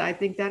yes, I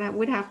think that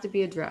would have to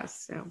be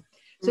addressed.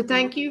 So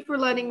thank you for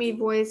letting me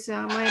voice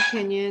my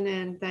opinion,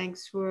 and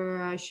thanks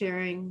for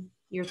sharing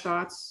your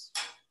thoughts.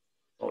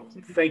 Well,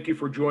 thank you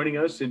for joining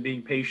us and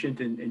being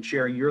patient and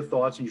sharing your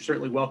thoughts. And you're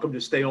certainly welcome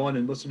to stay on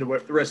and listen to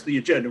what the rest of the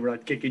agenda. We're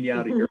not kicking you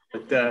out of here,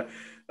 but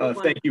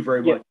thank you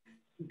very much.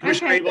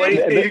 Commissioner Abel,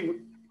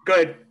 anything? Go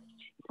ahead.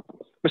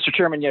 Mr.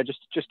 Chairman, yeah,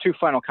 just two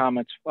final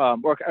comments,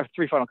 or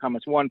three final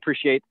comments. One,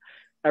 appreciate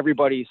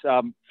everybody's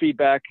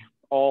feedback,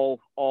 all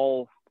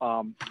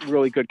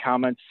really good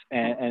comments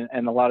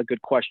and a lot of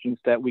good questions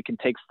that we can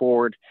take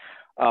forward.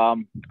 I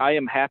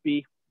am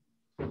happy.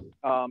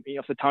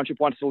 If the township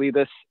wants to lead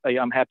this,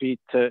 I'm happy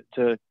to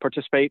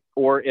participate.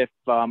 Or if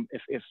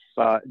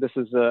this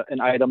is an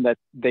item that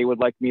they would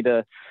like me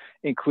to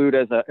include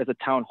as a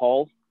town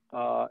hall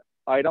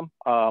item,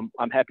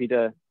 I'm happy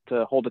to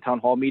hold a town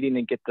hall meeting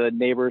and get the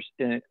neighbors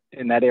in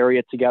that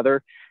area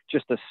together,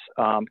 just to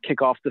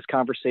kick off this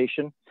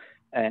conversation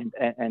and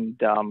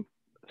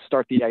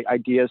start the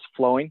ideas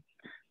flowing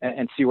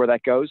and see where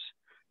that goes.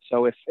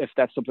 So if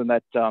that's something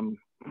that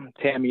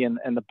Tammy and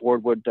the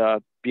board would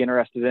be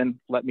interested in,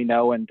 let me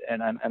know, and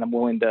I'm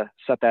willing to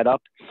set that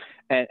up.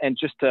 And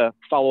just to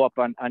follow up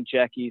on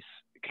Jackie's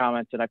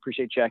comments, and I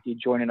appreciate Jackie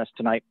joining us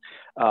tonight.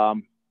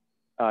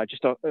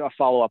 Just a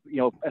follow up,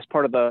 as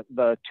part of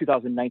the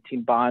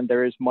 2019 bond,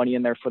 there is money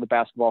in there for the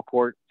basketball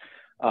court.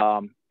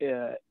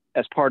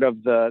 As part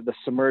of the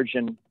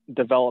submersion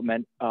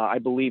development, I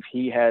believe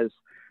he has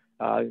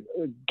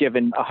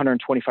given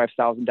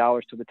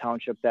 $125,000 to the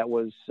township that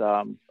was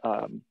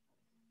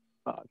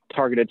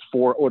targeted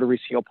for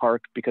Odorizio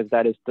Park because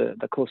that is the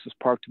closest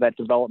park to that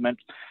development.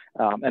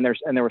 And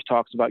there was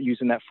talks about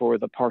using that for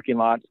the parking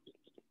lot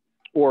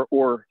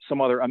or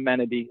some other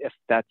amenity if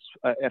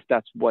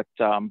that's what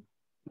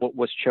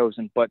was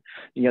chosen. But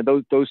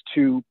those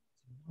two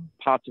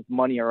pots of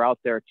money are out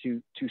there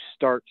to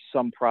start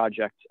some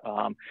project.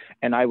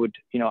 And I would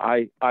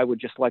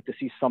just like to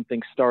see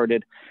something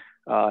started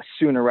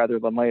sooner rather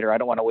than later. I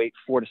don't want to wait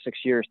 4 to 6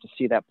 years to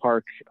see that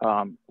park,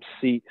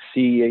 see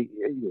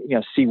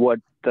what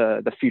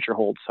the future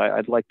holds.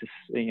 I'd like to,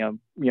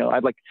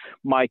 I'd like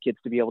my kids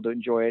to be able to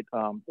enjoy it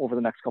over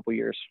the next couple of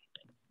years.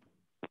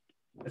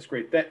 That's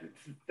great.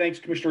 Thanks,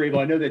 Commissioner Abel.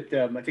 I know that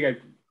I think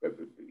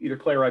either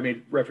Claire or I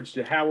made reference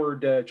to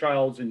Howard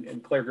Childs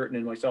and Claire Gerton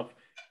and myself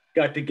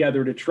got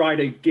together to try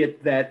to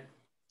get that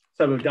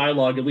type of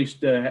dialogue, at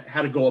least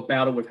how to go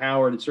about it with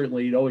Howard. And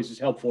certainly it always is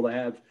helpful to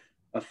have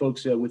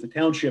folks with the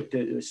township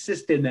to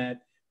assist in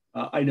that.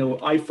 I know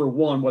I, for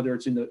one, whether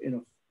it's in a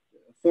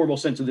formal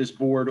sense of this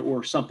board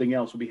or something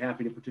else, would be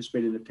happy to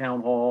participate in the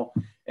town hall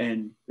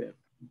and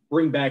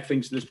bring back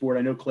things to this board.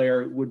 I know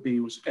Claire would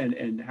be,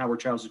 and Howard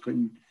Childs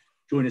couldn't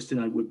join us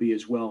tonight, would be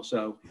as well.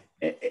 So,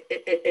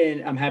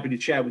 and I'm happy to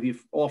chat with you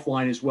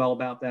offline as well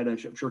about that. I'm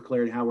sure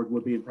Claire and Howard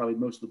would be, and probably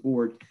most of the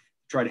board, to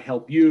try to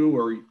help you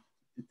or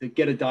to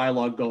get a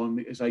dialogue going,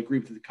 because I agree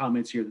with the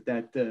comments here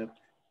that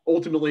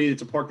ultimately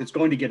it's a park that's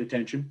going to get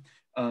attention,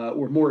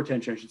 or more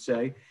attention, I should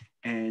say.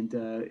 And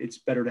it's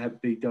better to have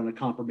it be done a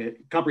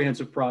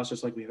comprehensive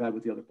process like we've had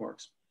with the other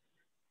parks.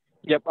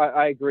 Yep,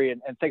 I agree.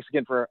 And thanks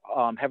again for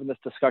having this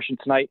discussion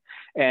tonight.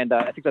 And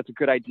I think that's a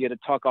good idea to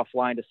talk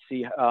offline to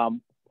see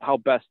how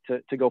best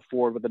to go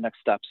forward with the next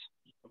steps.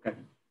 Okay.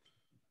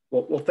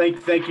 Well,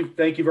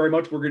 thank you very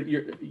much.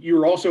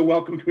 You're also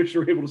welcome,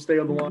 Commissioner, able to stay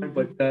on the line,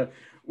 but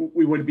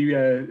we want to be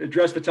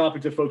address the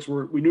topics that folks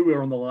we knew we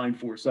were on the line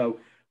for. So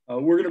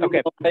we're going to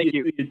move on. Thank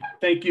you.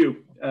 Thank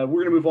you. We're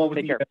going to move on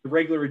with the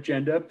regular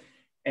agenda,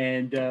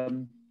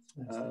 and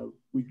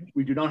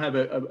we do not have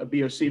a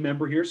BOC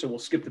member here, so we'll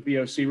skip the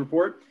BOC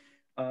report.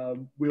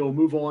 We'll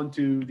move on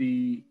to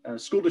the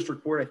school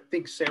district board. I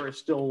think Sarah's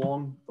still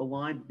along the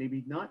line.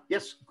 Maybe not.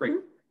 Yes, great.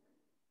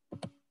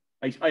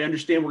 I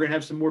understand we're going to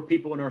have some more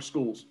people in our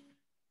schools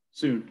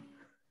soon.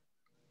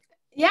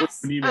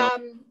 Yes, we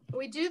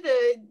do.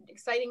 The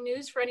exciting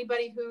news for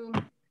anybody who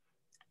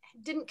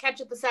didn't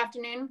catch it this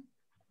afternoon.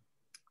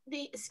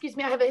 Excuse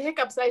me, I have a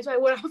hiccup, so I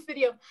went off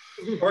video.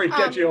 All right,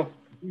 catch you.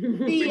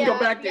 The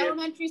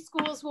elementary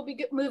schools will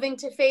be moving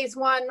to phase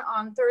 1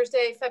 on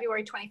Thursday,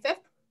 February 25th.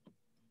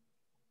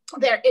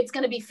 It's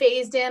going to be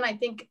phased in. I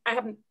think I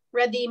haven't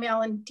read the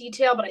email in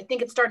detail, but I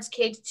think it starts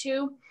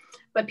K-2.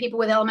 But people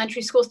with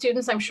elementary school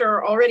students, I'm sure,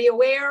 are already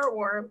aware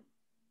or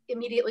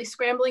immediately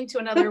scrambling to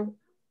another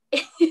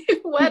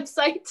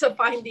website to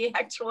find the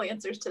actual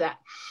answers to that.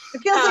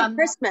 It feels like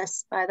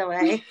Christmas, by the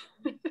way.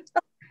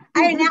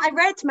 I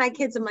read it to my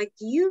kids. I'm like,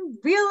 do you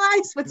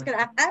realize what's going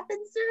to happen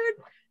soon?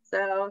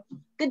 So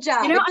good job.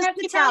 I have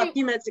to tell you, a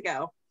few minutes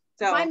ago.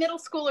 So my middle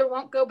schooler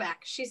won't go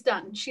back. She's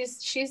done.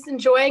 She's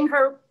enjoying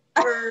her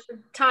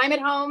time at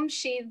home.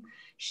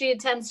 She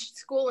attends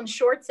school in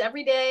shorts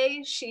every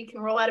day. She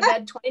can roll out of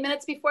bed 20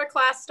 minutes before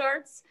class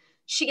starts.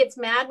 She gets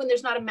mad when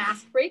there's not a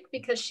mask break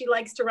because she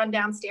likes to run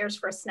downstairs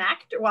for a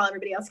snack while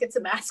everybody else gets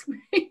a mask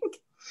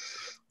break.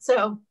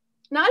 So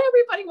not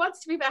everybody wants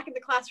to be back in the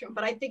classroom,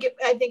 but I think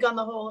on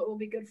the whole, it will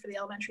be good for the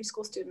elementary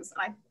school students.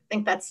 And I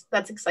think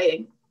that's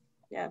exciting.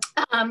 Yeah.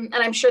 And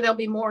I'm sure there'll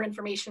be more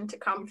information to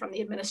come from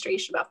the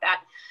administration about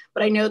that.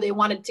 But I know they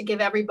wanted to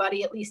give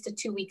everybody at least a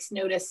 2 weeks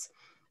notice.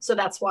 So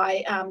that's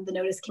why the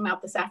notice came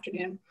out this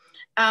afternoon.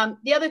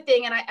 The other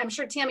thing, and I'm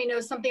sure Tammy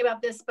knows something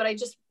about this, but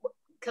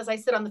because I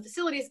sit on the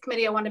facilities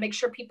committee, I want to make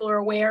sure people are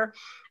aware.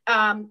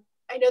 I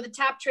know the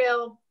TAP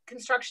Trail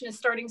construction is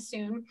starting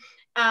soon.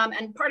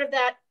 And part of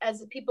that,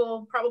 as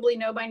people probably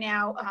know by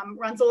now,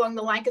 runs along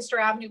the Lancaster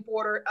Avenue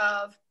border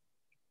of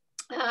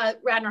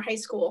Radnor High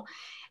School.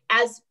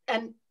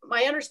 And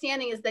my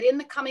understanding is that in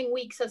the coming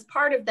weeks, as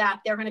part of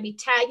that, they're going to be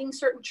tagging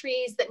certain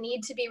trees that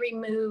need to be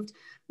removed.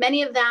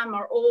 Many of them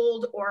are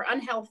old or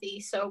unhealthy.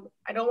 So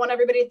I don't want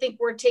everybody to think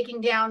we're taking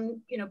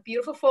down,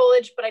 beautiful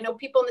foliage, but I know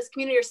people in this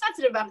community are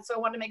sensitive about it. So I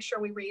want to make sure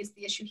we raise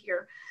the issue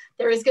here.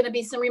 There is going to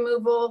be some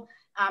removal.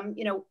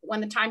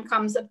 When the time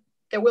comes,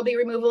 there will be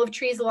removal of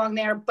trees along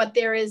there, but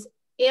there is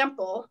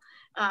ample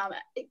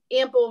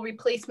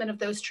replacement of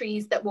those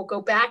trees that will go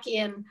back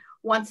in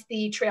once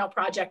the trail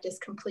project is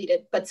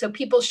completed. But so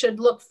people should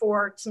look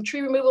for some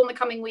tree removal in the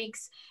coming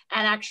weeks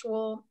and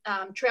actual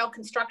trail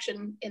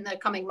construction in the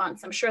coming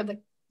months. I'm sure the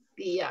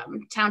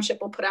township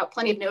will put out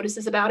plenty of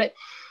notices about it,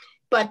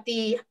 but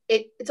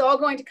it's all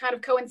going to kind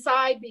of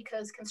coincide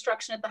because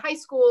construction at the high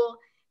school,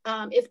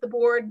 if the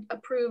board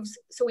approves,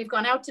 so we've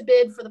gone out to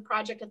bid for the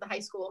project at the high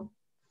school.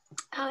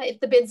 If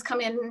the bids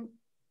come in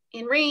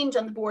range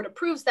and the board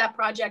approves that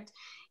project,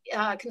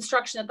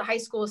 construction at the high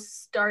school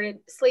is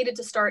slated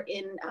to start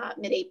in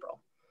mid-April.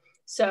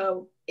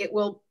 So it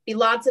will be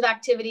lots of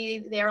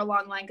activity there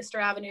along Lancaster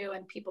Avenue,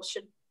 and people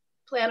should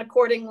plan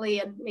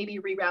accordingly and maybe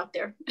reroute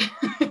their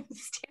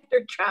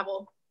standard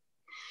travel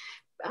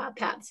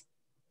paths.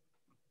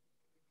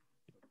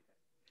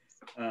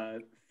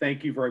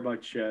 Thank you very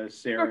much, Sarah.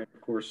 Sure.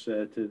 Of course,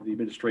 to the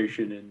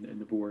administration and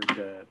the board.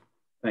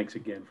 Thanks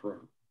again for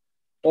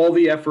all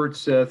the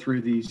efforts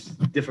through these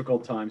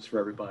difficult times for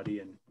everybody.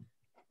 And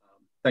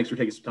thanks for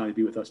taking some time to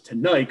be with us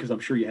tonight, because I'm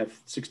sure you have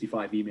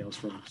 65 emails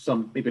from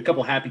some, maybe a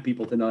couple happy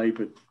people tonight,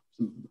 but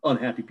some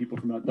unhappy people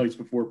from nights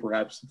before,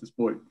 perhaps, at this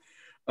point.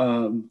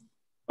 All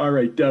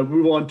right,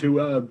 move on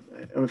to,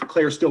 if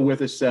Claire's still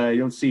with us, you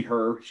don't see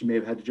her. She may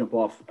have had to jump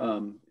off.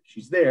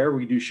 She's there.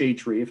 We can do Shade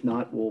Tree. If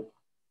not, we'll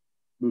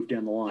move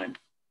down the line.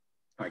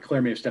 All right,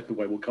 Claire may have stepped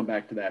away. We'll come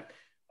back to that.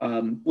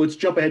 Let's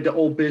jump ahead to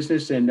old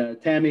business. And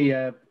Tammy,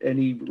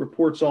 any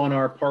reports on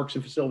our parks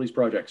and facilities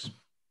projects?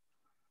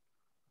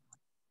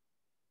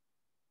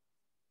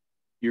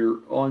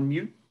 You're on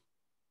mute.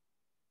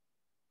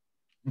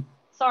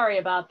 Sorry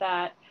about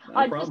that.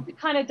 Just to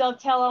kind of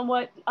dovetail on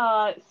what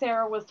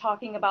Sarah was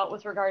talking about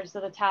with regards to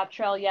the TAP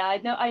trail. Yeah,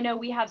 I know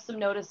we have some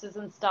notices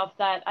and stuff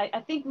that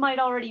I think might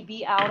already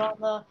be out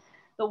on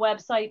the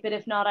website, but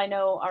if not, I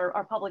know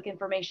our public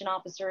information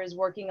officer is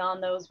working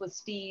on those with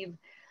Steve.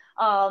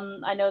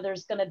 I know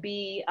there's going to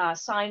be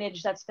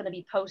signage that's going to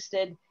be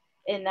posted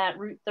in that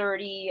Route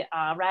 30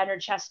 Radnor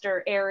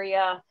Chester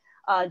area,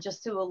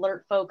 just to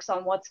alert folks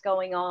on what's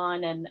going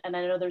on. And I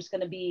know there's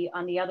going to be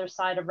on the other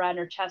side of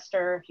Radnor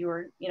Chester, if you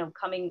were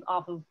coming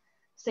off of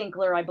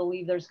Sinclair, I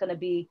believe there's going to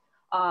be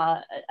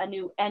a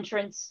new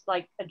entrance,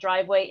 like a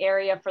driveway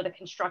area for the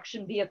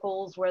construction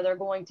vehicles where they're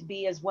going to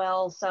be as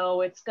well.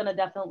 So it's going to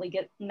definitely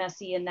get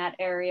messy in that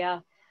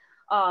area.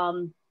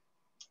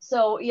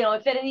 So,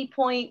 if at any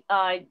point,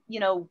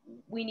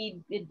 we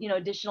need,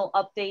 additional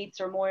updates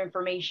or more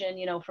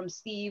information, from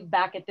Steve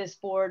back at this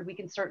board, we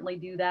can certainly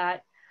do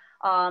that.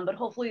 But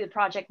hopefully the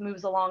project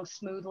moves along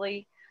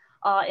smoothly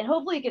and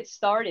hopefully it gets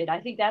started. I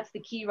think that's the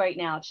key right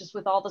now. It's just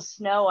with all the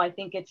snow, I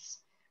think it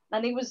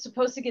was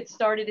supposed to get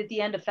started at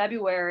the end of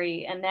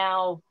February and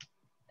now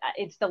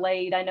it's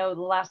delayed. I know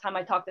the last time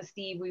I talked to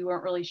Steve, we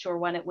weren't really sure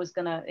when it was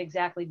going to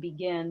exactly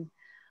begin.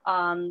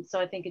 So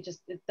I think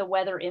the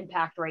weather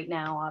impact right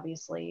now,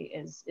 obviously,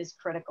 is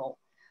critical.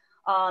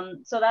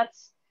 So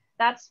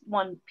that's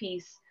one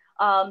piece.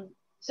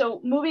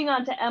 So moving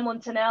on to Emlyn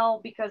Tunnel,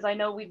 because I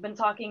know we've been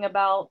talking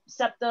about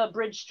SEPTA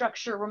bridge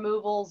structure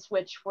removals,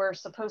 which were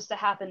supposed to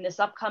happen this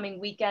upcoming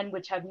weekend,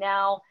 which have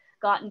now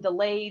gotten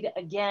delayed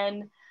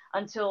again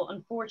until,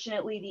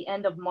 unfortunately, the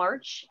end of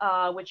March,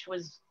 which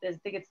was, I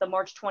think it's the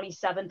March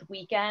 27th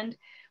weekend.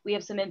 We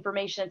have some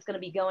information that's going to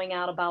be going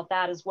out about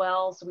that as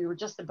well. So we were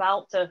just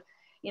about to,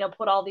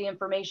 put all the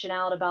information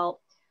out about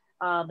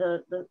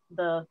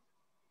the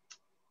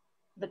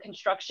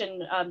construction,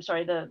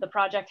 the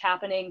project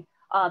happening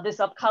this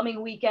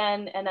upcoming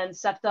weekend. And then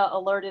SEPTA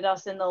alerted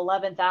us in the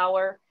 11th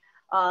hour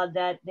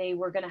that they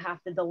were going to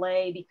have to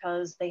delay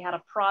because they had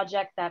a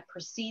project that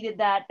preceded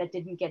that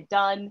didn't get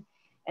done.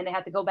 And they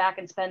had to go back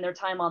and spend their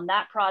time on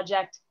that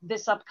project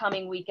this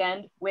upcoming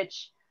weekend,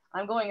 which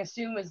I'm going to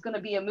assume is going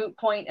to be a moot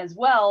point as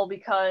well,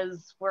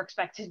 because we're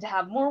expected to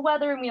have more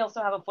weather and we also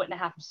have 1.5 feet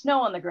of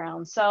snow on the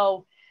ground.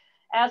 So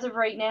as of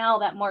right now,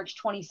 that March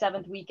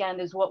 27th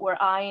weekend is what we're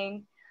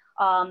eyeing.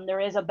 There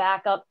is a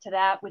backup to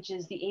that, which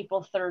is the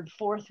April 3rd,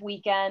 4th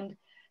weekend.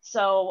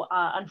 So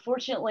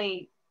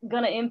unfortunately,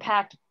 going to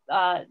impact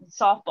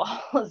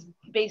softball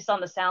based on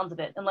the sounds of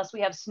it, unless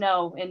we have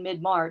snow in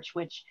mid-March,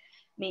 which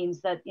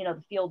means that,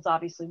 the fields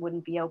obviously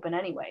wouldn't be open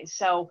anyway.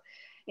 So,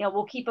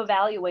 we'll keep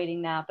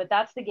evaluating that, but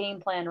that's the game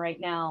plan right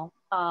now,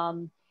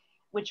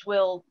 which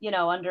will,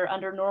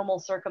 under normal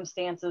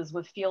circumstances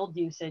with field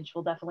usage,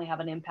 will definitely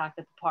have an impact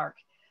at the park.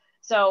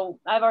 So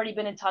I've already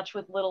been in touch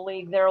with Little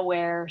League. They're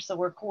aware. So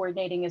we're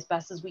coordinating as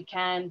best as we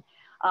can.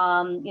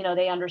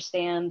 They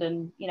understand.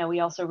 And, we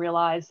also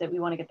realize that we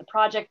want to get the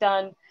project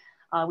done.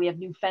 We have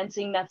new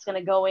fencing that's going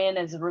to go in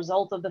as a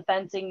result of the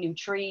fencing, new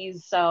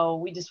trees. So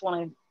we just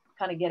want to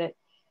kind of get it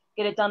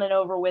done and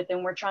over with.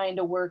 And we're trying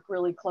to work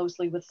really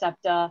closely with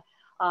SEPTA,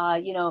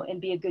 and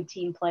be a good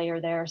team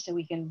player there so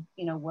we can,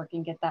 work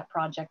and get that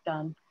project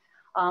done.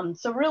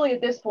 So really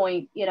at this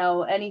point,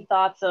 any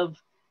thoughts of,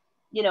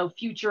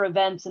 future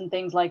events and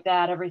things like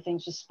that,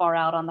 everything's just far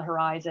out on the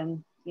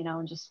horizon,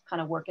 and just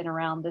kind of working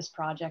around this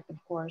project, of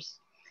course.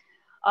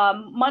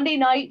 Monday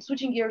night,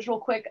 switching gears real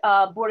quick,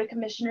 Board of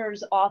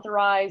Commissioners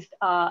authorized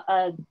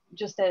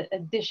just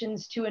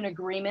additions to an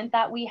agreement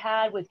that we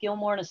had with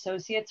Gilmore and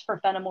Associates for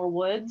Fenimore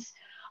Woods.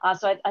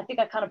 So I think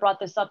I kind of brought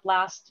this up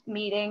last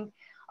meeting.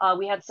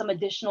 We had some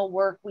additional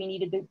work we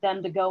needed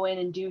them to go in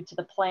and do to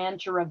the plan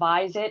to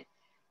revise it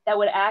that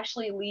would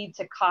actually lead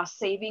to cost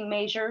saving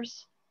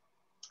measures.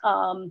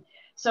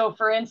 So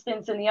for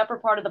instance, in the upper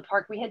part of the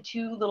park, we had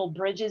 2 little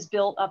bridges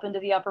built up into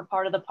the upper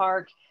part of the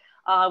park,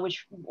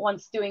 which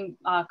once doing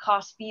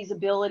cost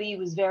feasibility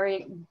was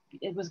going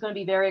to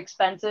be very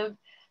expensive.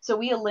 So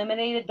we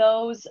eliminated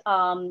those.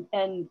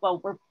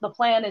 The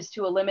plan is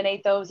to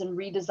eliminate those and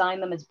redesign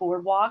them as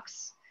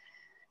boardwalks.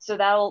 So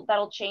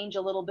that'll change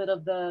a little bit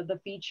of the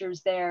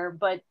features there.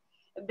 But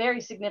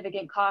very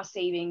significant cost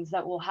savings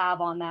that we'll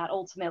have on that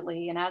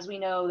ultimately. And as we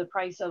know, the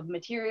price of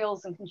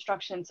materials and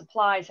construction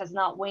supplies has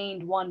not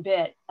waned one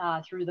bit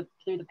through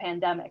the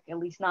pandemic, at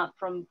least not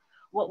from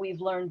what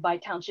we've learned by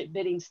township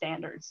bidding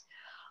standards.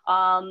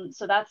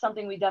 So that's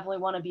something we definitely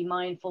want to be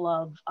mindful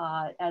of,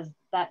 as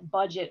that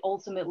budget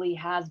ultimately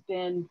has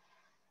been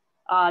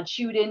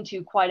chewed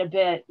into quite a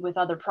bit with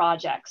other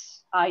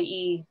projects,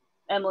 i.e.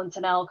 Emlyn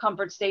Tunnel,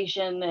 Comfort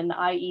Station, and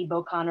i.e.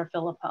 Beauconner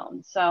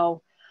Philippone.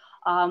 So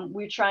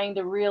we're trying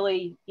to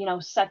really,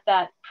 set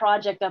that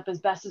project up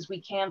as best as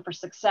we can for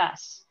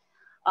success,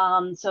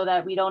 so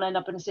that we don't end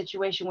up in a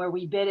situation where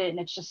we bid it and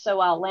it's just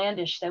so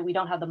outlandish that we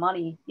don't have the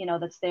money,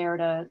 that's there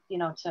to,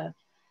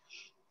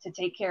 to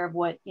take care of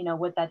what,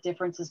 what that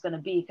difference is going to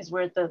be, because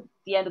we're at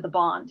the end of the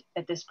bond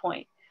at this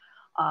point,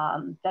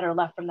 that are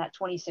left from that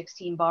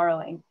 2016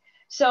 borrowing.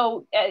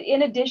 So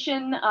in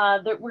addition,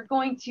 that we're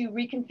going to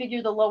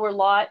reconfigure the lower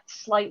lot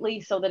slightly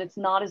so that it's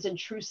not as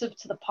intrusive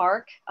to the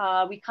park.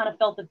 We kind of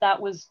felt that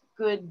that was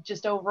good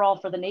just overall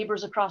for the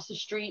neighbors across the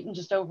street, and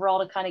just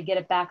overall to kind of get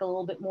it back a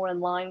little bit more in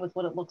line with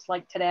what it looks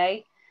like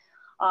today.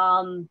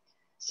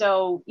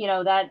 So,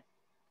 that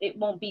it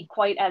won't be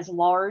quite as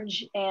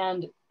large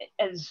and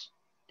as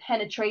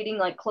penetrating,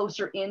 like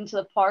closer into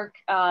the park,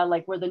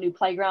 like where the new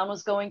playground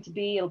was going to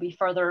be. It'll be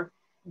further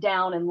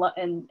down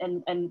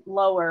and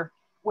lower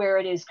where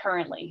it is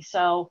currently.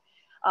 So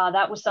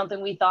that was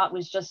something we thought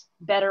was just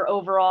better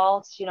overall.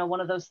 It's, one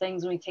of those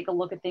things when we take a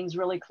look at things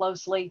really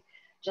closely,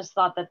 just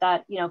thought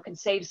that, could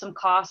save some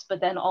costs,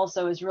 but then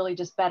also is really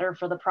just better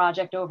for the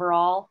project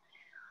overall.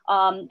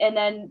 And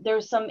then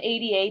there's some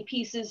ADA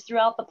pieces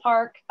throughout the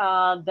park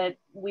that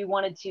we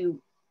wanted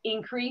to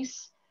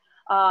increase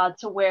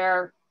to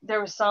where there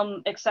was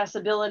some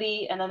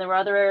accessibility, and then there were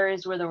other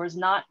areas where there was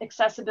not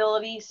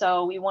accessibility.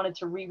 So we wanted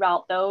to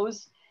reroute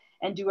those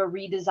and do a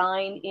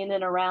redesign in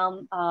and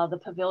around the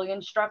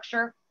pavilion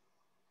structure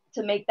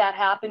to make that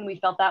happen. We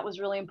felt that was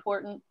really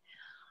important.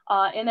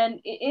 And then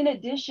in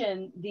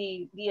addition,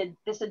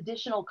 this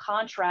additional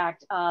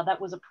contract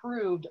that was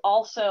approved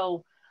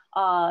also,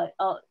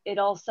 it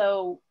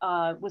also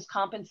was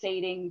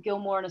compensating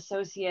Gilmore and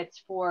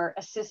Associates for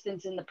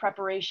assistance in the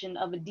preparation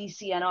of a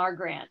DCNR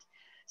grant.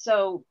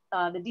 So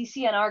the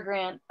DCNR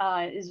grant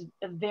is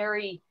a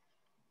very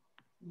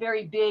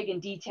big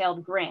and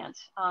detailed grant.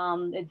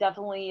 It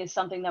definitely is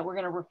something that we're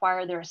going to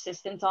require their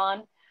assistance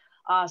on.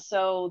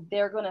 So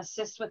they're going to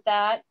assist with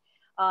that.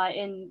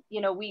 And,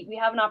 we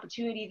have an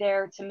opportunity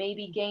there to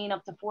maybe gain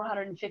up to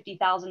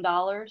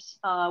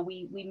 $450,000.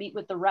 We meet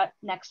with the rep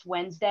next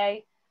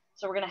Wednesday.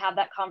 So we're going to have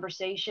that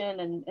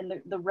conversation, and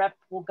the rep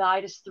will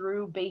guide us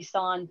through based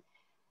on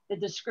the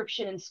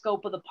description and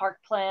scope of the park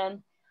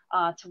plan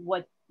to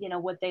what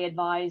they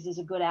advise is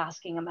a good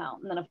asking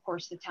amount. And then of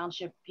course the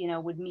township,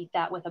 would meet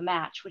that with a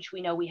match, which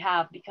we know we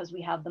have because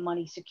we have the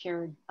money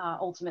secured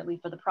ultimately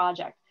for the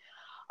project.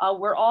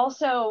 We're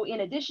also,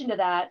 in addition to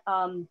that,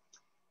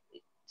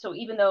 so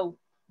even though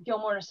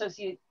Gilmore and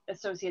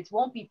Associates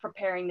won't be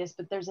preparing this,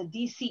 but there's a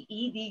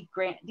DCED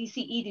grant,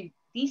 DCED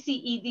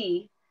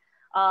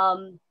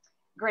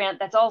grant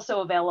that's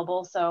also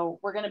available. So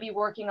we're going to be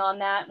working on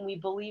that, and we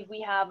believe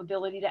we have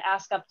ability to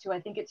ask up to, I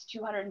think it's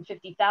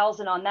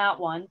 $250,000 on that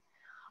one.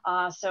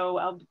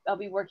 So I'll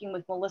be working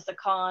with Melissa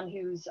Kahn,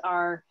 who's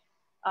our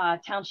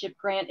township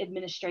grant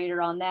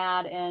administrator on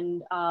that.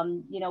 And,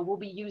 we'll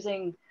be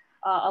using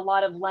a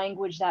lot of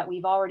language that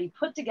we've already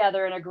put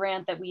together in a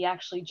grant that we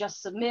actually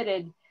just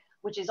submitted,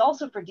 which is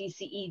also for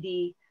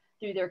DCED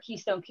through their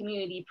Keystone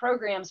Community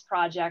Programs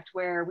project,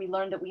 where we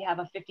learned that we have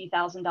a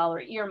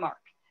 $50,000 earmark.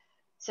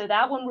 So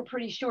that one we're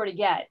pretty sure to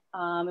get.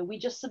 And we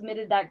just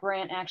submitted that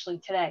grant actually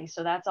today.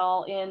 So that's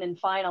all in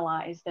and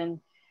finalized. And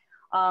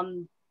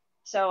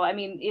so, I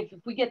mean, if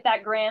we get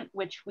that grant,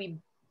 which we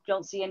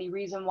don't see any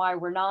reason why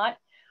we're not,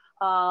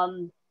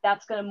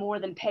 that's going to more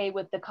than pay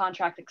what the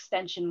contract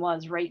extension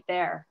was right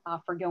there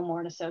for Gilmore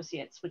and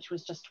Associates, which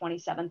was just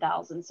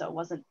 $27,000. So it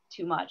wasn't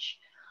too much.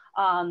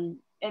 And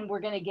we're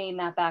going to gain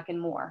that back and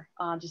more,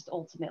 just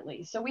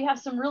ultimately. So we have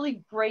some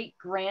really great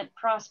grant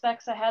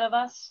prospects ahead of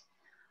us,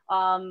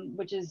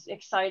 which is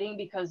exciting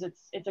because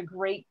it's a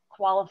great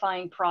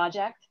qualifying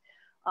project.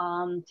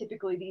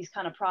 Typically these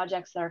kind of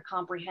projects that are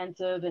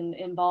comprehensive and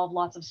involve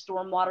lots of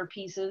stormwater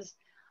pieces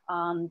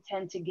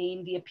tend to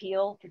gain the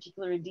appeal,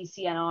 particularly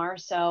DCNR.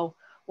 So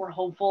we're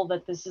hopeful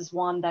that this is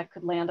one that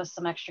could land us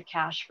some extra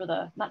cash for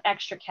not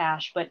extra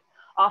cash, but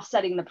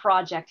offsetting the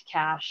project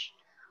cash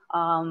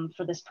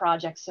for this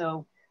project.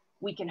 So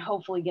we can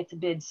hopefully get to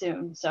bid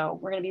soon. So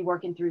we're going to be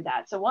working through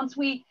that. So once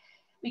we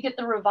get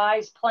the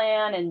revised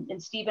plan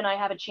and Steve and I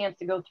have a chance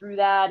to go through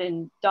that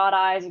and dot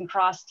I's and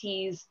cross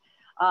T's,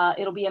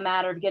 it'll be a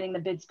matter of getting the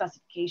bid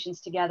specifications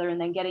together and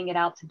then getting it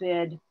out to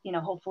bid,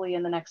 hopefully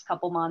in the next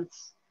couple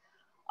months.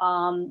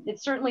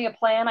 It's certainly a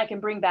plan I can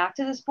bring back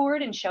to this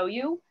board and show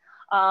you.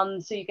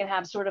 So you can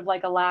have sort of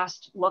like a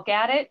last look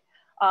at it,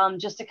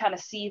 just to kind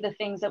of see the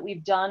things that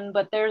we've done,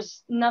 but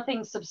there's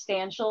nothing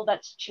substantial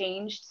that's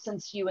changed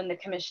since you and the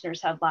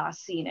commissioners have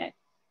last seen it,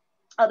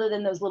 other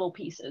than those little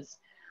pieces.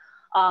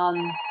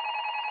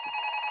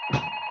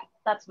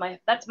 That's my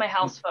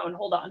house phone.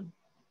 Hold on.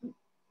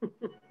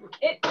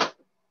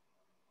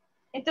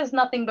 It does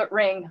nothing but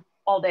ring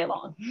all day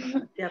long.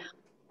 Yep.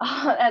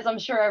 As I'm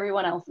sure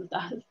everyone else's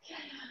does.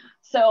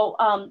 So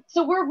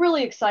so we're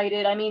really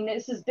excited. I mean,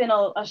 this has been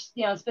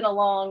it's been a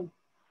long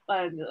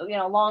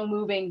long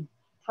moving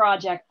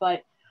project,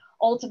 but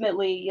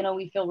ultimately,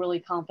 we feel really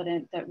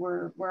confident that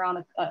we're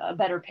on a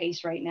better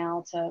pace right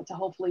now to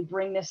hopefully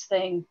bring this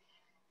thing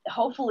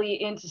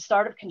hopefully into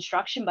start of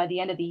construction by the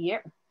end of the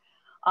year.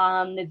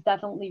 It's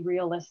definitely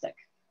realistic.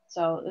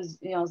 So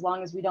as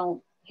long as we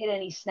don't hit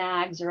any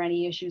snags or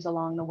any issues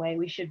along the way,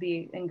 we should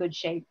be in good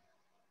shape.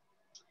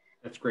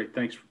 That's great.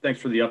 Thanks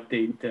for the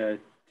update,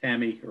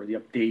 Tammy, or the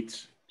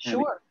updates.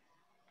 Tammy. Sure.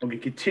 I'm going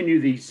to continue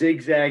the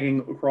zigzagging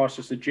across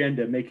this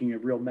agenda, making a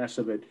real mess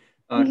of it.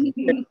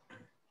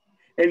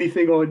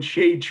 Anything on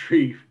Shade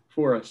Tree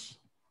for us?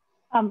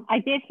 I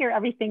did hear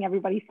everything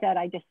everybody said.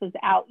 I just was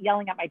out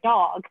yelling at my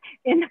dog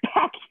in the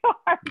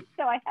backyard,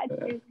 so I had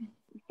to.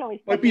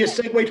 Might be a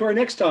segue to our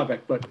next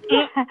topic, but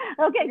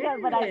okay,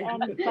 good. But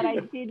I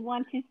did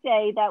want to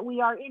say that we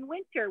are in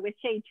winter with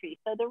Shade Tree,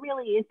 so there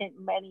really isn't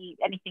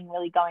anything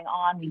really going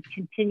on. We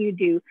continue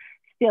to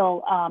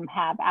still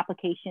have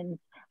applications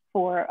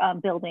for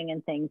building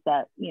and things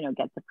that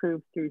gets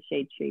approved through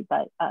Shade Tree.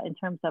 But in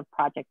terms of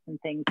projects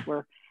and things,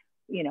 we're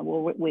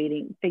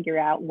waiting, figure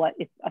out what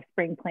is a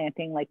spring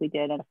planting like we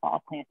did and a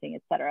fall planting,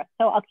 et cetera.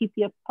 So I'll keep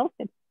you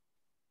posted.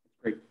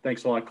 Great.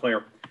 Thanks a lot,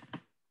 Claire.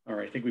 All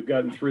right. I think we've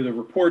gotten through the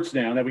reports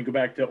now. Now we go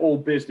back to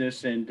old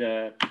business, and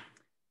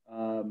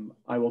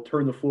I will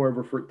turn the floor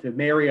over to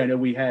Mary. I know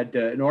we had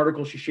an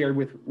article she shared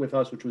with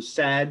us, which was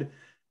sad,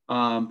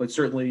 but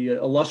certainly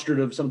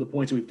illustrative of some of the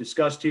points that we've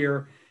discussed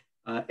here.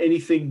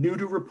 Anything new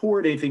to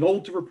report? Anything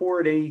old to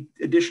report? Any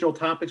additional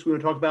topics we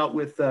want to talk about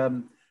with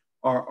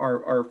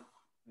our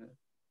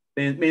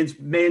man's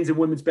and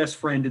women's best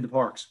friend in the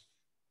parks?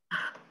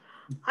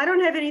 I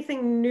don't have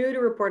anything new to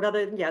report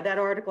other than, that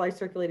article I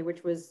circulated,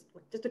 which was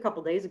just a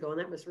couple days ago, and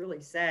that was really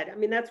sad. I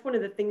mean, that's one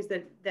of the things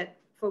that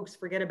folks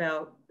forget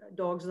about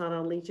dogs not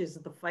on leashes,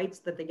 the fights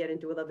that they get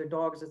into with other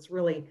dogs. It's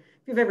really,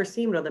 if you've ever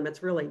seen one of them,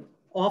 it's really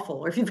awful.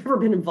 Or if you've ever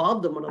been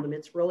involved in one of them,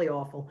 it's really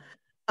awful.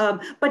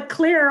 But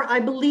Claire, I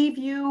believe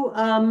you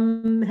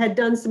had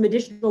done some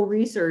additional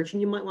research,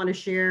 and you might want to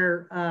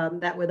share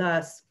that with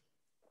us.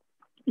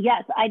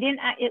 Yes, I didn't.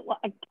 I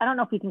don't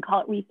know if we can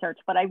call it research,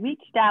 but I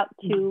reached out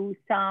to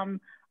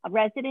some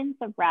residents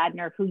of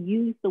Radnor who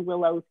use the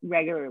willows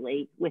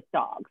regularly with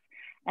dogs,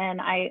 and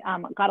I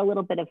got a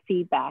little bit of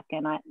feedback.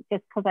 And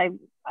because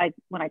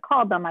when I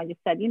called them, I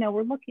just said,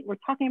 we're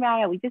talking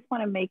about it. We just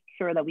want to make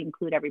sure that we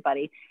include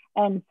everybody.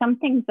 And some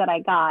things that I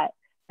got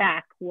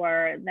back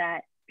were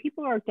that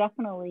people are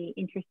definitely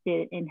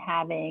interested in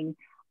having,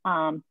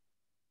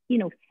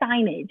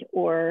 signage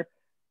or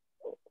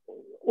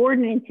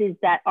ordinances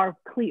that are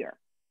clear.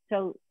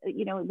 So,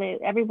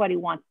 everybody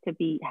wants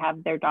to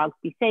have their dogs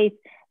be safe.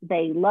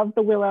 They love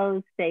the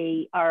willows.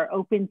 They are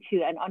open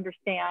to and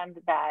understand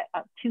that,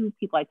 two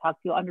people I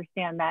talked to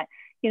understand that,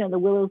 the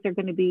willows are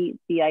going to be,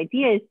 the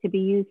idea is to be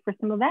used for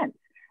some events,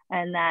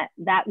 and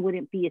that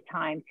wouldn't be a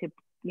time to,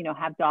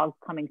 have dogs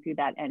coming through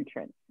that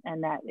entrance,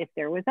 and that if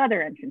there was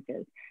other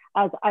entrances.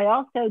 I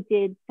also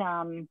did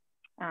some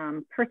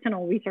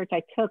personal research.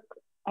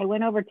 I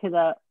went over to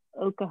the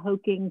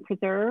Okahoking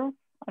Preserve.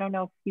 I don't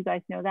know if you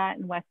guys know that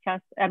in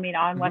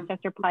on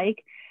Westchester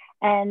Pike.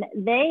 And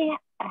they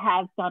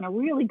have done a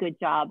really good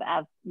job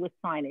with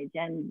signage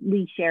and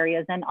leash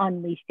areas and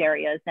unleashed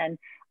areas. And,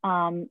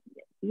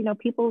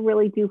 people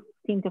really do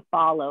seem to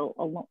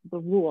follow the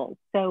rules.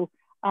 So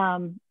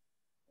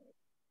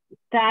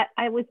that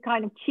I was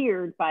kind of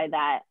cheered by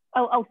that.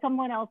 Oh,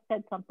 someone else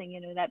said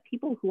something, that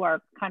people who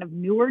are kind of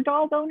newer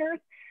dog owners,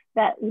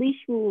 that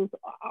leash rules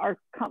are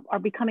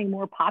becoming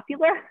more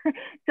popular.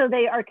 So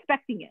they are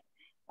expecting it.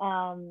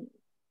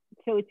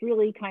 So it's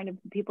really kind of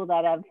people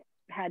that have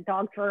had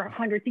dogs for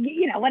hundreds of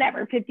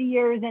 50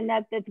 years, and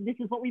that this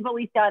is what we've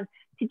always done,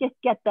 to just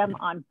get them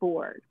on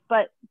board.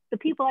 But the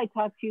people I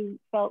talked to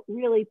felt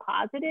really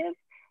positive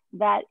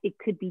that it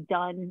could be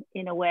done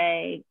in a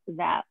way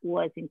that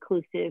was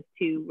inclusive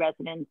to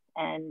residents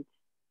and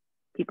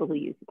people who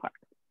use the park,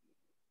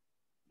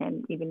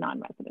 and even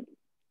non-residents.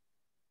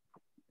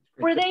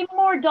 Were they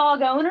more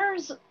dog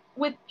owners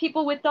with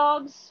people with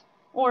dogs?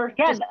 Or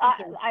yeah,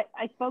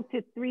 I spoke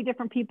to 3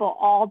 different people,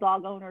 all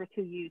dog owners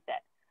who use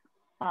it.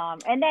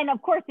 And then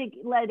of course it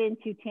led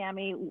into,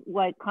 Tammy,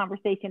 what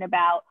conversation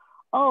about,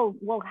 how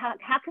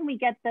can we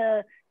get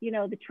the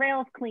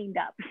trails cleaned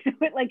up?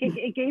 Like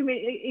it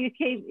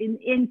came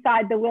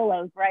inside the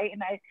willows, right?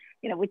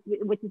 And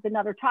which is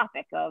another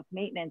topic of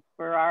maintenance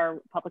for our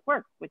public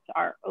works, which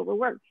are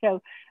overworked.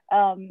 So,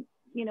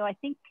 I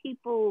think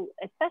people,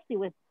 especially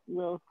with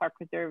Willows Park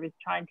Preserve, is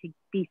trying to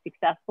be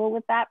successful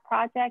with that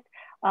project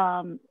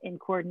in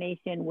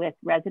coordination with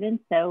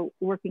residents. So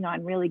working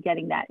on really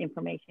getting that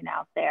information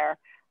out there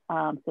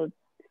so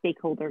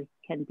stakeholders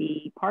can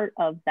be part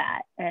of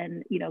that.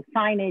 And,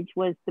 signage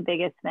was the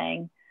biggest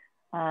thing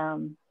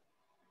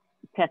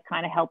to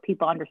kind of help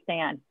people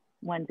understand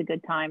when's a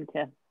good time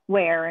to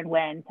where and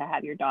when to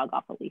have your dog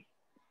off a leash.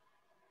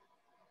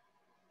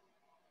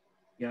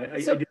 Yeah,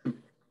 I So- do. No,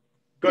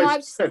 Go I ahead.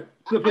 was, Go ahead.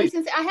 I was Please.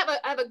 gonna say,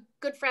 I have a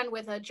good friend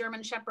with a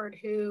German Shepherd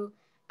who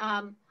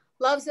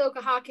loves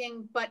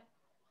Okahawking, but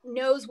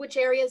knows which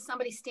areas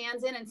somebody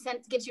stands in and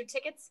gives you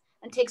tickets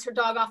and takes her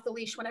dog off the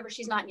leash whenever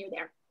she's not near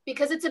there.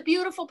 Because it's a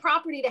beautiful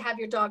property to have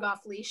your dog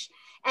off leash.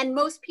 And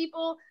most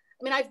people,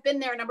 I mean, I've been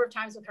there a number of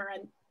times with her,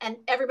 and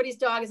everybody's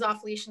dog is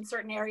off leash in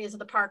certain areas of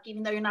the park,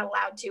 even though you're not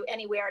allowed to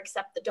anywhere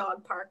except the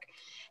dog park.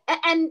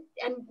 And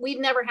we've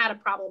never had a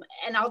problem.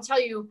 And I'll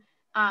tell you,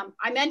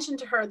 I mentioned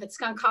to her that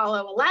Skunk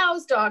Hollow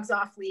allows dogs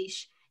off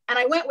leash. And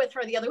I went with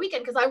her the other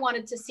weekend because I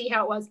wanted to see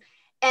how it was.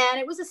 And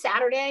it was a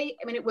Saturday.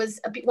 I mean, it was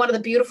one of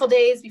the beautiful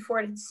days before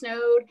it had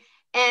snowed.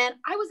 And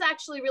I was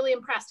actually really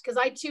impressed because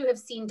I too have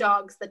seen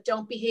dogs that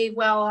don't behave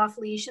well off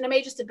leash. And it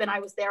may just have been I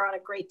was there on a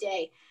great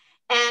day.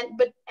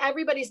 But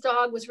everybody's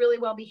dog was really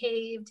well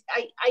behaved.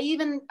 I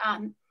even,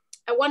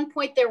 at one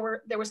point there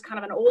was kind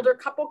of an older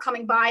couple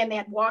coming by and they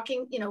had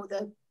walking,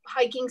 the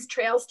hiking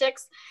trail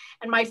sticks.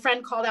 And my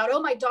friend called out,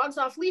 "Oh, my dog's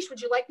off leash.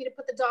 Would you like me to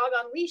put the dog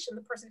on leash?" And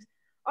the person,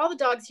 "All the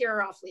dogs here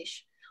are off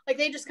leash." Like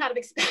they just kind of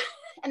expect,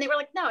 and they were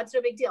like, "No, it's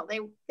no big deal."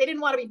 They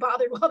didn't want to be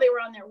bothered while they were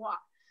on their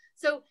walk.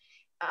 So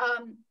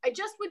I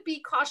just would be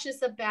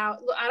cautious about,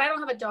 and I don't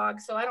have a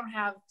dog, so I don't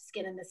have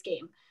skin in this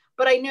game,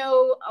 but I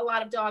know a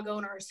lot of dog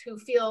owners who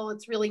feel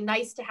it's really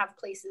nice to have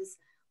places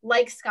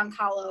like Skunk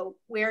Hollow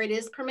where it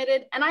is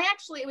permitted. And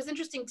it was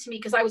interesting to me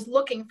because I was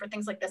looking for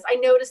things like this. I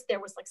noticed there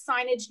was like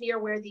signage near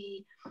where there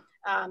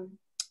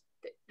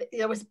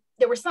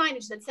were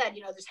signage that said,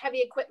 there's heavy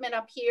equipment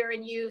up here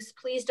in use.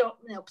 Please don't,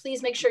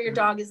 please make sure your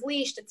dog is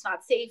leashed. It's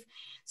not safe.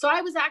 So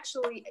I was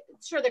actually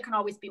sure there can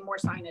always be more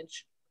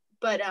signage,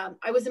 but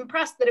I was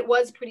impressed that it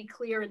was pretty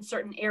clear in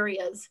certain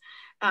areas,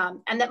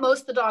 and that most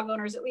of the dog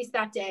owners, at least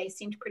that day,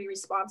 seemed pretty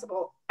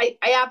responsible. I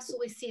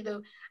absolutely see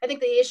I think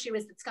the issue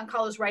is that Skunk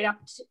Hollow is right up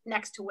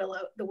next to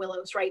the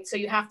Willows, right? So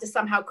you have to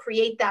somehow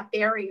create that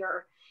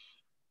barrier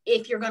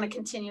if you're going to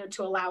continue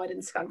to allow it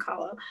in Skunk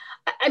Hollow.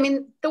 I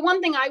mean, the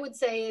one thing I would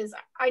say is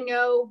I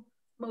know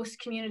most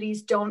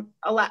communities aren't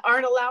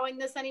allowing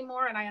this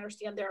anymore, and I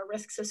understand there are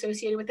risks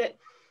associated with it.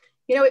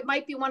 It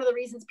might be one of the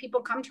reasons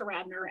people come to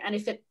Radnor. And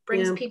if it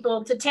brings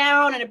people to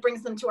town and it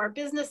brings them to our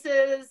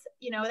businesses,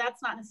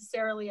 that's not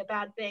necessarily a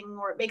bad thing,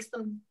 or it makes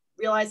them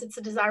realize it's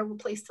a desirable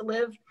place to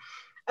live.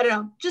 I don't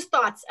know, just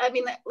thoughts. I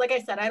mean, like I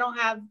said, I don't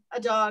have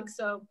a dog,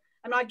 so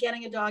I'm not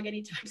getting a dog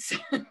anytime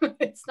soon.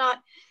 It's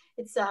not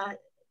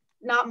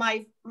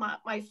my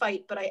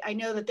fight, but I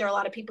know that there are a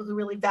lot of people who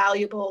really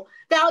value the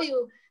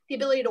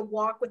ability to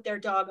walk with their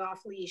dog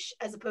off leash,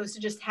 as opposed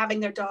to just having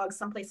their dog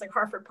someplace like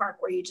Harford Park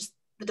where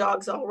the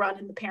dogs all run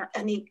and the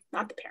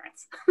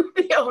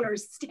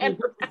owners stand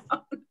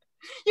around.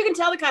 You can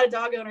tell the kind of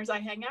dog owners I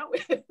hang out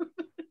with.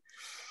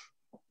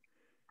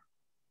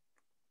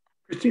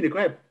 Christina, go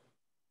ahead.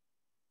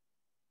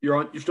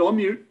 You're still on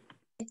mute.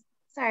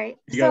 Sorry.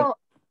 Go.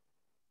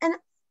 And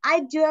I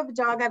do have a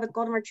dog. I have a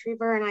golden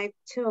retriever and I have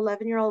two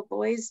 11-year-old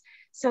boys.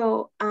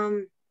 So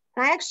I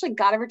actually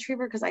got a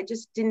retriever because I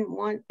just didn't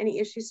want any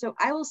issues. So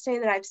I will say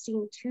that I've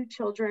seen two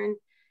children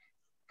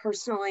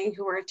personally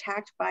who were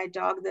attacked by a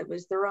dog that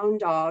was their own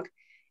dog,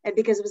 and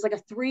because it was like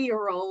a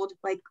 3-year-old,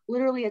 like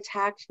literally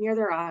attacked near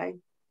their eye,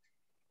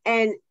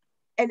 and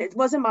it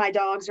wasn't my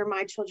dogs or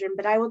my children.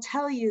 But I will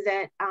tell you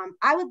that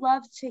I would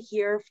love to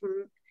hear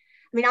from,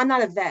 I mean, I'm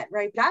not a vet,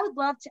 right, but I would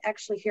love to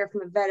actually hear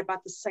from a vet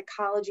about the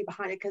psychology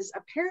behind it, because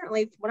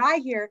apparently from what I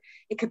hear,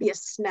 it could be a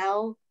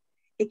smell,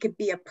 it could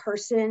be a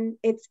person.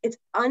 It's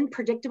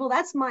unpredictable.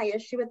 That's my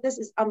issue with this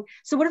is,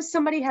 so what if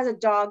somebody has a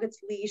dog that's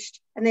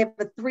leashed and they have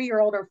a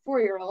 3-year-old or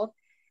 4-year-old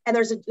and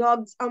there's a dog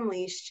that's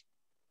unleashed?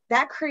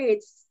 That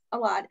creates a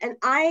lot. And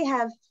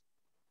I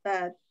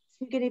have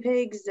 2 guinea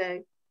pigs,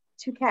 2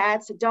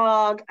 cats, a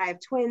dog. I have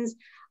twins.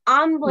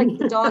 I'm like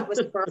the dog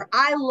whisperer.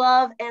 I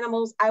love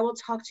animals. I will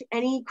talk to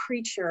any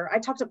creature. I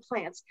talk to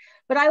plants,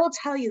 but I will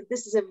tell you,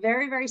 this is a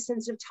very, very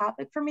sensitive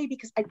topic for me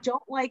because I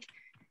don't like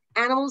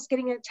animals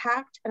getting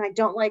attacked and I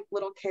don't like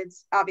little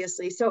kids,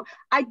 obviously. So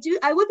I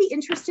would be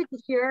interested to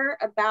hear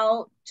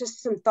about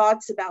just some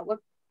thoughts about what,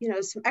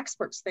 some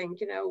experts think,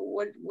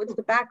 what's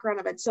the background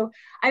of it. So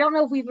I don't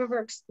know if we've ever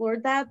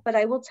explored that, but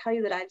I will tell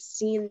you that I've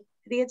seen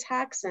the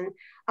attacks, and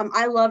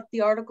I loved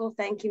the article.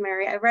 Thank you,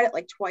 Mary. I read it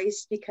like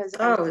twice because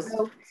it was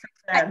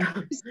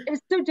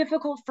so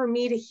difficult for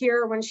me to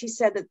hear when she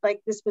said that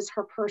like this was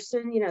her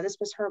person, this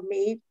was her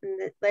mate, and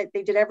that like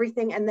they did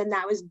everything and then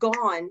that was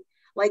gone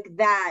like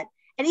that.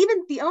 And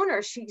even the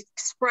owner, she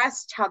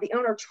expressed how the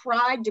owner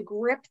tried to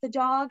grip the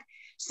dog.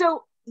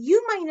 So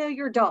you might know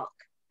your dog,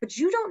 but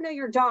you don't know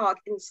your dog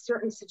in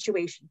certain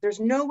situations. There's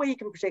no way you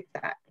can predict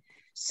that.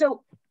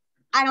 So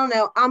I don't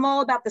know. I'm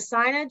all about the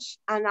signage,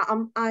 and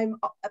I'm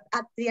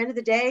at the end of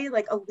the day,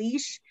 like a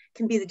leash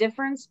can be the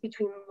difference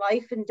between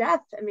life and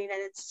death. I mean,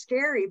 and it's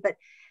scary, but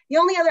the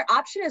only other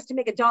option is to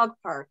make a dog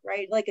park,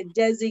 right? Like a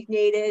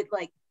designated,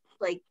 like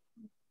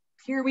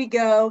here we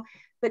go.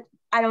 But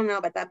I don't know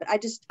about that, but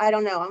I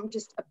don't know. I'm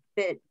just a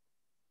bit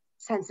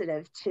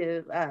sensitive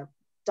to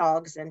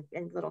dogs and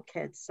little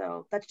kids.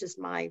 So that's just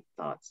my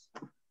thoughts.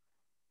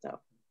 So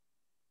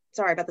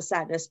sorry about the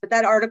sadness, but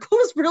that article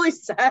was really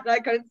sad. I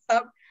couldn't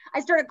stop.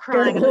 I started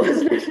crying.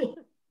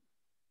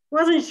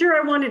 Wasn't sure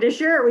I wanted to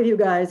share it with you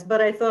guys, but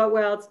I thought,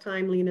 well, it's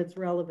timely and it's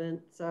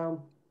relevant. So,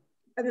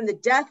 and then the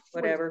death,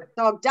 whatever.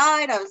 The dog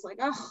died. I was like,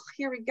 oh,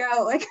 here we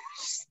go. Like,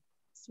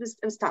 it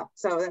was tough.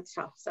 So that's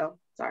tough. So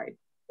sorry.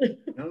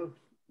 No,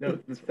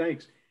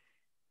 thanks.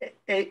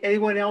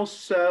 Anyone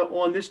else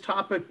on this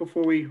topic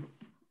before we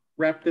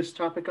wrap this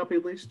topic up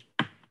at least?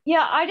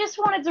 Yeah, I just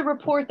wanted to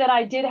report that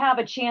I did have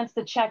a chance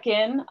to check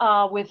in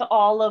with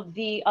all of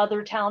the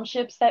other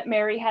townships that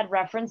Mary had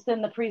referenced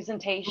in the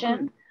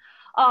presentation.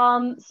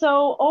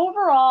 So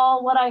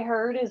overall, what I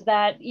heard is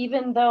that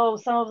even though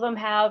some of them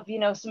have,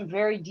 some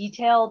very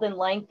detailed and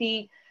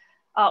lengthy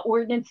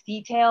ordinance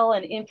detail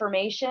and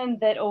information,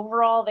 that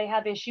overall they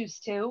have issues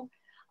too.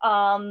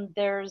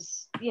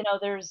 There's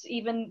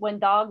even when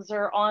dogs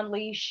are on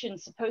leash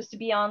and supposed to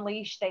be on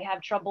leash, they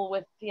have trouble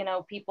with,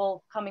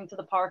 people coming to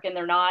the park and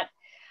they're not.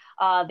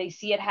 They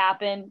see it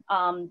happen.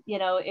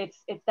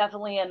 It's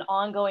definitely an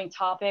ongoing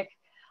topic.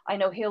 I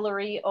know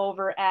Hillary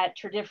over at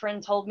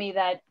Tradifrin told me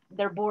that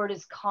their board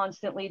is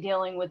constantly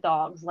dealing with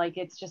dogs. Like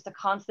it's just a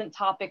constant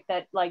topic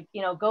that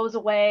goes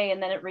away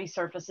and then it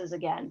resurfaces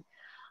again.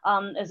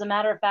 As a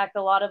matter of fact,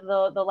 a lot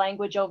of the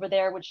language over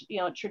there, which,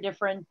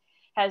 Tradifrin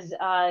has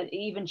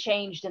even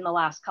changed in the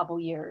last couple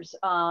years,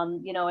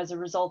 as a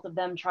result of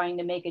them trying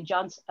to make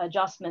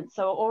adjustments.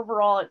 So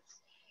overall,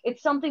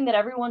 it's something that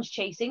everyone's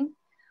chasing.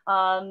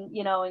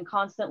 And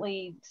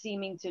constantly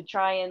seeming to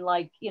try and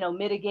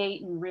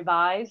mitigate and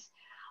revise.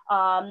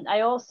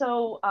 I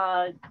also,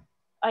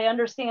 I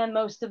understand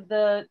most of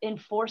the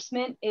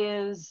enforcement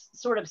is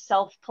sort of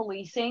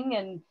self-policing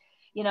and,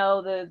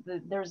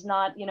 there's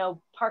not,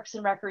 parks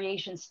and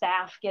recreation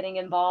staff getting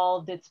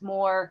involved. It's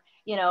more,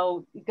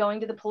 going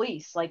to the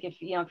police. Like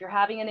if you're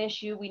having an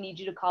issue, we need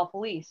you to call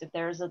police. If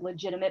there's a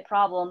legitimate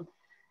problem,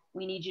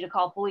 we need you to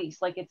call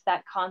police. Like it's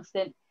that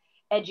constant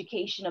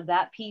education of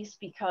that piece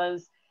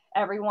because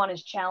everyone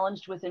is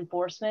challenged with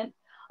enforcement.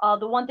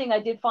 The one thing I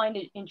did find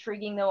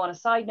intriguing though on a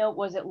side note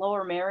was at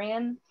Lower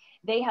Merion,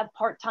 they have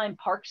part-time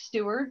park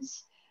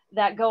stewards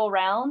that go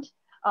around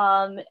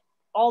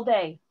all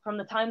day from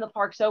the time the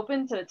park's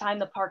open to the time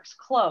the park's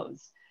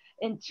close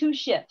in 2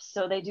 shifts.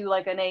 So they do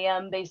like an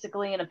AM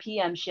basically and a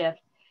PM shift.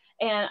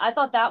 And I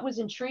thought that was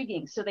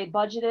intriguing. So they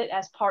budget it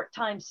as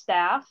part-time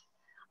staff.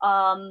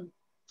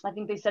 I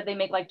think they said they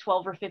make like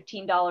 $12 or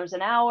 $15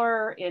 an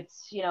hour.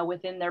 It's,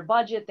 within their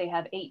budget. They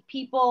have 8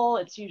 people.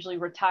 It's usually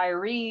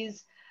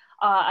retirees.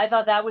 I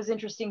thought that was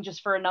interesting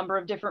just for a number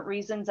of different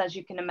reasons, as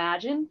you can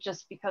imagine,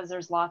 just because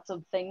there's lots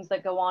of things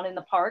that go on in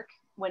the park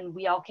when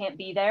we all can't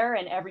be there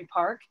in every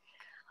park.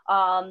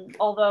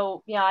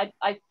 Although,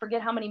 I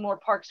forget how many more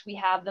parks we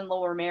have than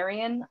Lower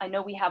Merion. I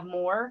know we have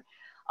more.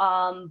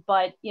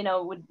 But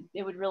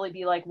it would really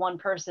be like one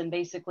person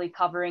basically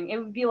covering. It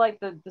would be like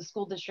the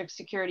school district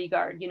security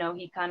guard.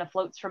 He kind of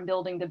floats from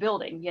building to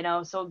building.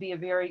 So it'd be a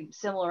very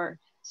similar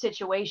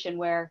situation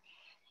where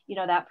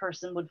that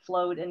person would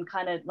float and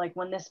kind of like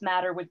when this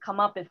matter would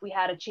come up, if we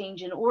had a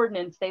change in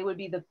ordinance, they would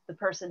be the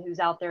person who's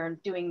out there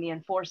and doing the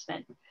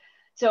enforcement.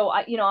 So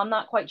I'm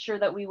not quite sure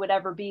that we would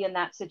ever be in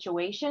that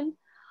situation.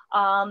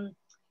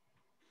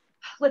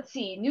 Let's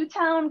see,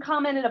 Newtown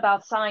commented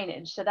about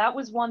signage. So that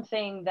was one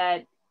thing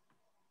that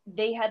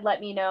they had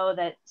let me know,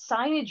 that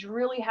signage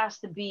really has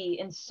to be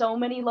in so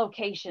many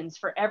locations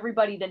for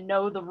everybody to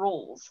know the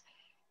rules.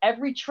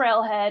 Every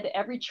trailhead,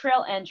 every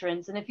trail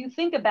entrance. And if you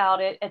think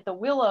about it, at the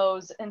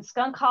Willows and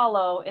Skunk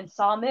Hollow and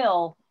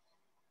Sawmill,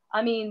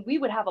 I mean, we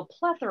would have a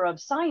plethora of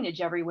signage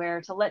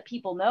everywhere to let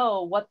people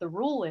know what the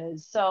rule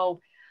is.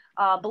 So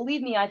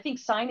believe me, I think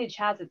signage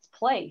has its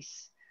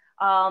place.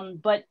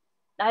 But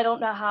I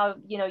don't know how,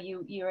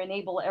 you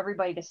enable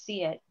everybody to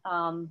see it,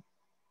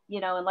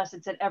 unless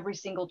it's at every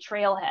single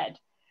trailhead.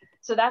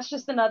 So that's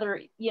just another,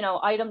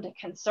 item to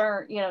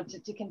concern,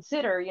 to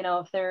consider,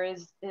 if there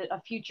is a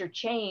future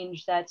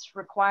change that's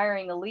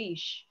requiring a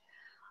leash.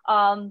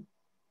 So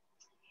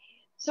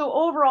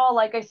overall,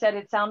 like I said,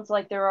 it sounds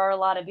like there are a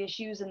lot of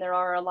issues and there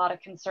are a lot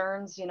of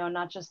concerns,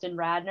 not just in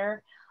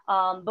Radnor.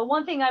 But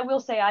one thing I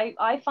will say,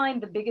 I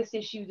find the biggest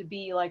issue to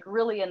be like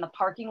really in the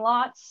parking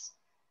lots.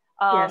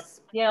 Yes.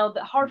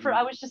 The Hartford,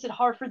 I was just at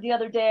Hartford the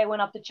other day. I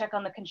went up to check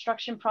on the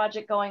construction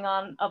project going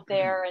on up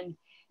there. And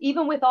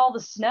even with all the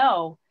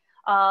snow,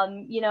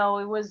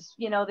 it was,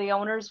 the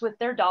owners with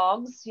their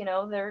dogs,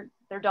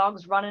 their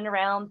dogs running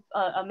around.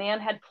 A man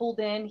had pulled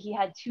in, he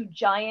had 2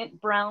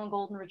 giant brown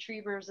golden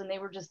retrievers and they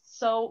were just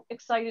so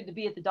excited to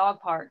be at the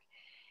dog park.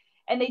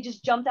 And they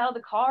just jumped out of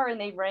the car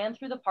and they ran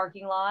through the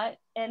parking lot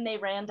and they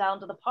ran down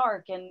to the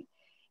park. And,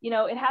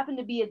 it happened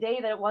to be a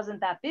day that it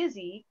wasn't that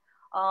busy.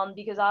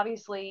 Because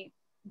obviously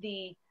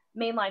the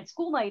mainline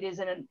school night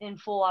isn't in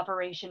full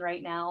operation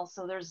right now.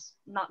 So there's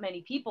not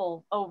many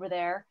people over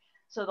there.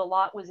 So the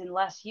lot was in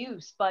less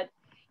use. But,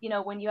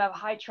 when you have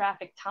high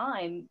traffic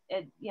time,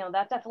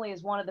 that definitely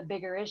is one of the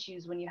bigger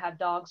issues when you have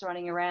dogs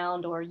running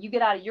around or you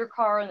get out of your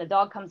car and the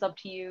dog comes up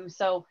to you.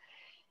 So,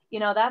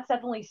 that's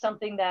definitely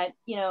something that,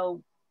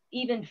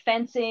 even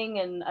fencing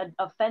and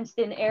a fenced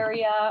in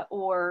area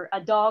or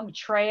a dog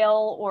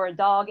trail or a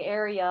dog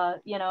area,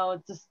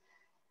 it's just,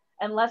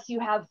 unless you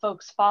have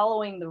folks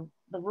following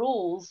the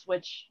rules,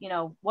 which,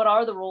 what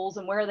are the rules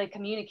and where are they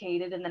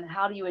communicated? And then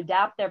how do you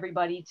adapt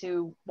everybody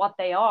to what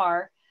they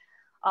are?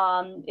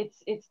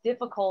 It's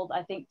difficult,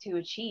 I think, to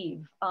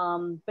achieve.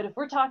 But if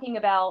we're talking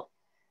about,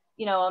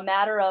 a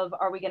matter of,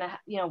 are we going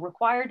to,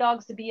 require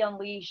dogs to be on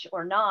leash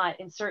or not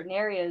in certain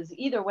areas,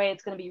 either way,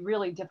 it's going to be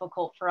really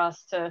difficult for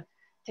us to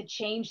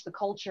change the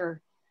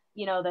culture,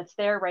 that's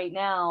there right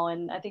now.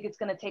 And I think it's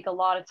going to take a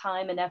lot of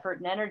time and effort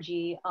and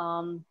energy.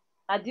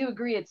 I do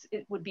agree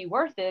it would be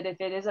worth it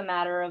if it is a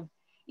matter of,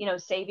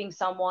 saving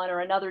someone or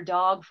another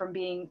dog from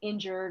being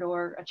injured,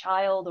 or a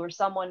child or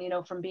someone,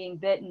 from being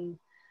bitten.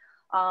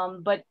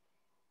 But,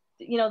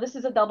 this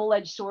is a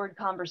double-edged sword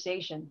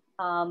conversation.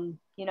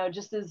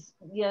 Just as,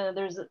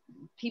 there's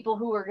people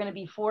who are going to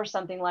be for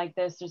something like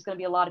this, there's going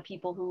to be a lot of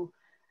people who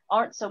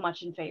aren't so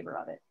much in favor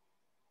of it.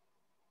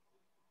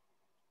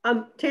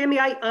 Tammy,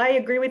 I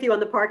agree with you on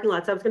the parking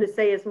lots. I was going to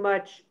say as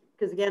much,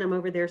 because again, I'm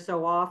over there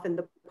so often.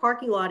 The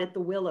parking lot at the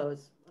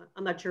Willows,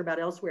 I'm not sure about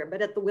elsewhere, but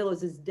at the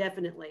Willows is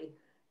definitely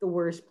the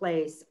worst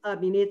place. I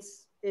mean,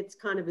 it's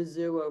kind of a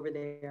zoo over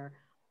there.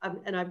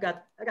 And I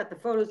got the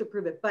photos to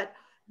prove it, but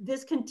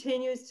this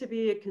continues to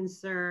be a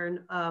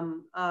concern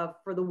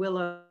for the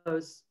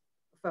Willows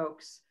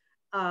folks.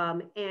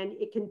 And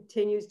it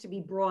continues to be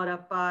brought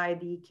up by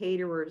the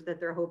caterers that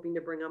they're hoping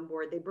to bring on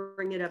board. They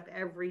bring it up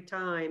every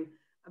time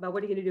about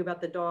what are you going to do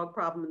about the dog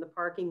problem in the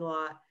parking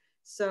lot.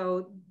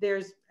 So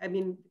there's, I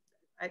mean,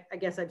 I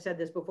guess I've said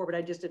this before, but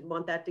I just didn't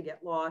want that to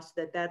get lost,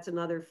 that's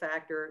another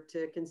factor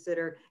to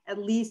consider, at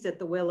least at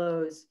the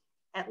Willows,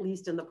 at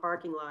least in the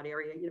parking lot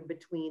area,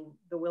 between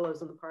the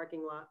Willows and the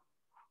parking lot.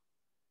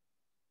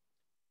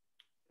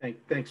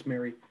 Thanks,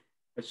 Mary.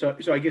 So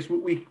I guess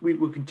we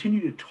will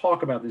continue to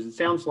talk about this. It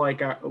sounds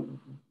like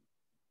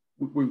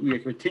we are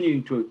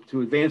continuing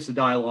to advance the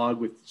dialogue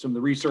with some of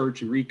the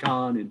research and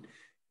recon and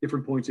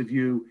different points of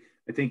view.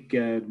 I think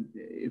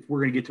if we're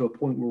going to get to a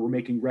point where we're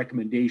making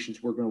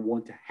recommendations, we're going to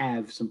want to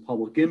have some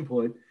public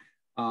input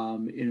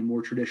in a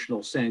more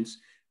traditional sense.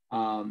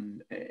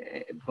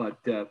 But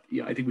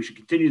I think we should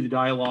continue the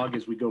dialogue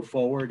as we go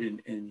forward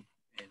and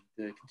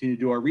continue to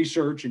do our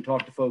research and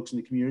talk to folks in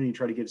the community and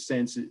try to get a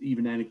sense,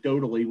 even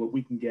anecdotally, what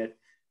we can get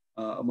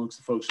amongst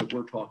the folks that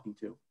we're talking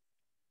to.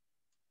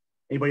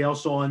 Anybody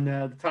else on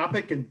the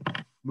topic, and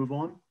move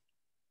on?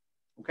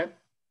 Okay.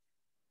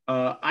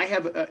 I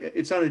have,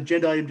 it's not an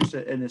agenda item, just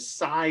an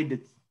aside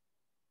that's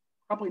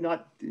probably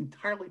not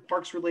entirely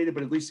parks related,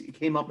 but at least it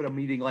came up at a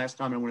meeting last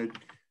time. I want to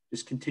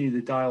just continue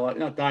the dialogue,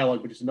 not dialogue,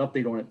 but just an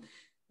update on it.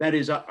 That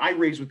is, I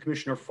raised with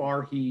Commissioner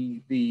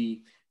Farhi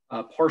the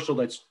parcel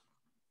that's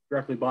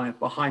directly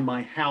behind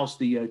my house,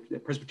 the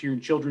Presbyterian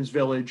Children's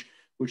Village,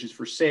 which is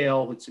for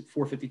sale. It's at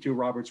 452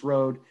 Roberts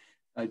Road.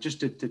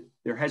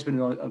 There has been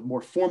a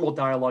more formal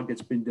dialogue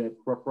that's been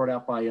brought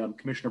out by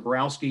Commissioner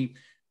Borowski.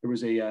 There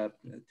was a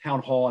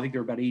town hall. I think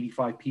there were about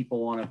 85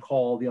 people on a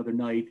call the other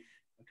night.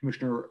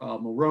 Commissioner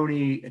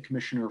Mulroney,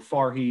 Commissioner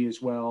Farhi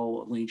as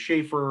well, Lane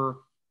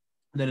Schaefer,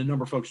 and then a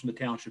number of folks from the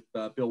township,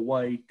 Bill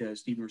White,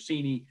 Steve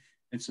Orsini,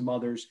 and some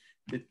others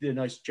that did a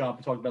nice job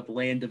of talking about the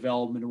land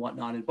development and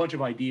whatnot. And a bunch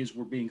of ideas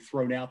were being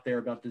thrown out there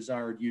about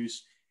desired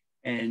use.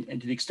 And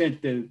to the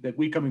extent that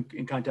we come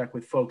in contact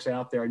with folks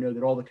out there, I know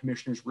that all the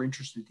commissioners were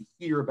interested to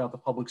hear about the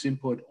public's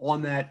input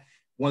on that.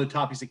 One of the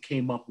topics that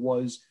came up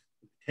was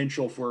the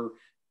potential for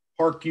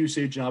park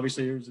usage, and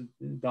obviously there's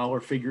a dollar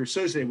figure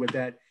associated with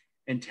that.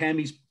 And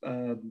Tammy's,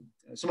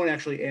 someone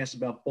actually asked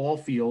about ball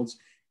fields,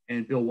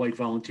 and Bill White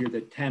volunteered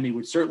that Tammy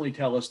would certainly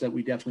tell us that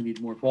we definitely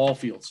need more ball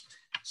fields.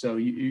 So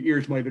your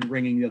ears might have been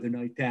ringing the other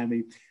night,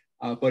 Tammy.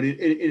 But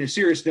in a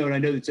serious note, I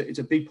know it's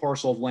a big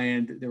parcel of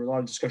land. There were a lot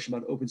of discussion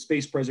about open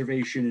space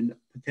preservation and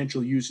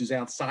potential uses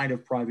outside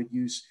of private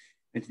use.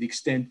 And to the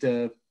extent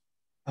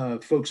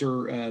folks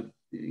are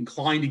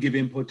inclined to give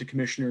input to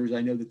commissioners,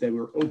 I know that they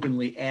were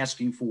openly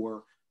asking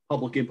for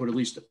public input. At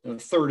least a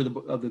third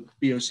of the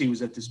BOC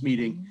was at this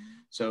meeting.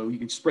 So you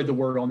can spread the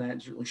word on that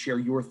and certainly share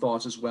your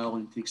thoughts as well.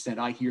 And to the extent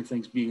I hear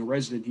things, being a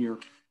resident here,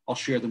 I'll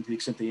share them to the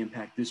extent they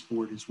impact this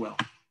board as well.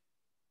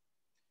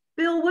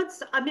 Bill,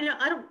 I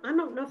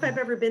don't know if I've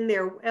ever been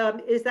there.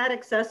 Is that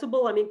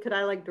accessible? I mean, could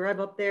I like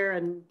drive up there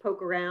and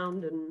poke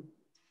around and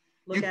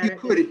look at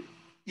it?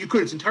 You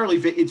could. It's entirely,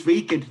 it's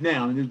vacant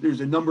now. And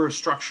there's a number of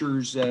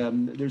structures.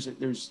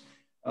 There's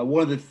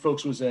one of the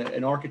folks was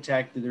an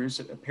architect. There's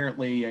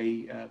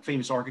apparently a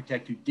famous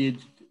architect who did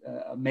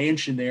a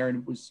mansion there, and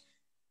it was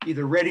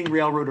either Reading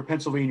Railroad or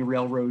Pennsylvania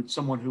Railroad.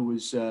 Someone who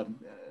was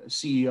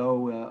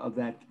CEO of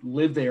that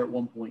lived there at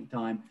one point in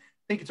time.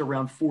 I think it's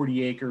around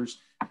 40 acres.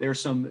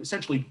 There's some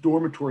essentially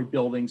dormitory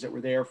buildings that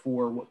were there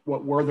for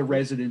what were the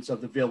residents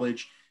of the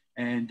village,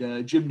 and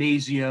a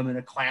gymnasium and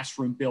a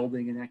classroom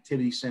building and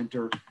activity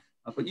center.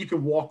 But you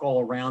can walk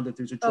all around it.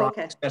 There's a drop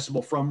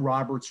accessible from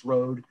Roberts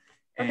Road.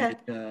 And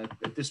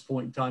at this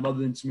point in time, other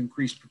than some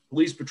increased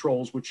police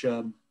patrols, which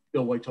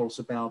Bill White told us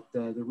about,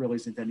 there really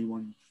isn't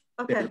anyone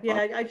Okay,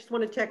 yeah, I just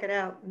want to check it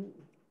out.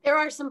 There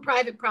are some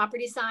private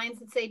property signs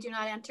that say do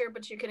not enter,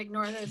 but you can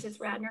ignore those. It's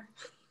Radnor.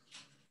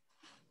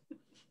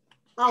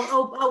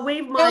 I'll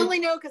wave my. I only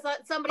know because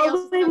somebody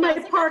else. Wave my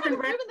like, park I've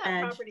and never rec driven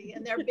that property,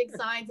 and there are big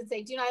signs that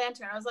say do not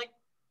enter. And I was like,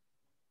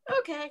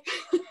 okay.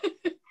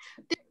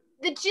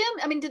 The gym,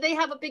 I mean, do they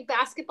have a big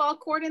basketball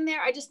court in there?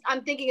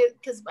 I'm thinking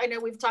because I know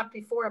we've talked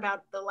before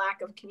about the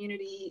lack of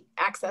community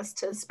access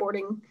to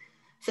sporting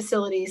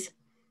facilities.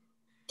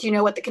 Do you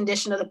know what the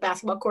condition of the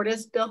basketball court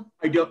is, Bill?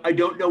 I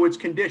don't know its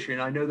condition.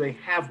 I know they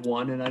have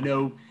one, and I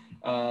know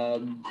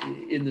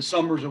in the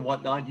summers and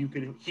whatnot, you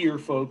could hear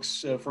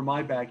folks from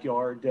my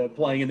backyard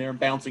playing in there and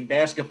bouncing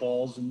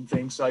basketballs and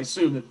things. So I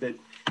assume that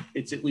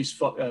it's at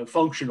least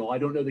functional. I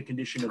don't know the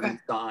condition of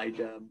inside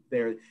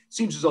there. It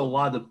seems as though a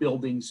lot of the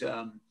buildings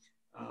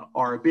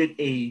are a bit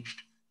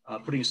aged,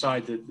 putting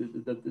aside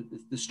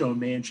the stone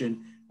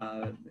mansion.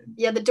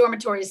 Yeah, the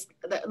dormitories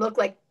that look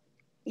like,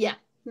 yeah,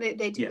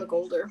 they do look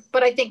older.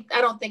 But I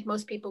don't think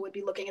most people would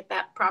be looking at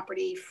that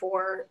property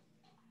for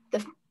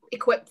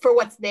for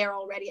what's there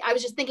already. I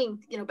was just thinking,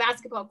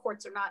 basketball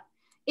courts are not,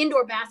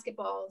 indoor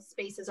basketball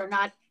spaces are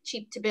not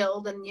cheap to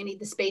build, and you need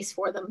the space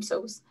for them.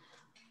 So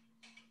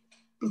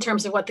in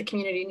terms of what the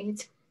community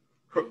needs.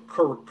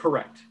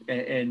 Correct.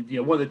 And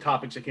one of the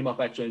topics that came up,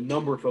 actually, a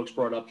number of folks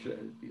brought up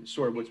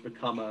sort of what's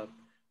become a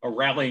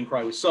rallying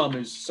cry with some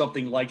is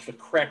something like the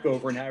CREC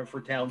over in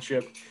Haverford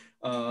Township.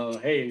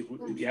 Hey,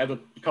 you have a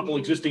couple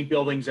existing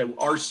buildings that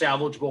are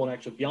salvageable and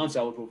actually beyond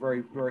salvageable,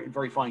 very, very,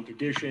 very fine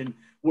condition.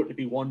 Wouldn't it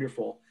be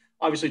wonderful?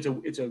 Obviously,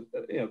 it's a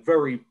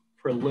very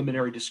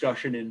preliminary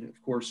discussion, and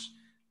of course,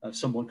 if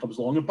someone comes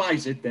along and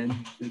buys it, then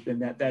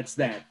that's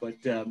that. But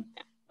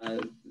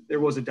there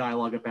was a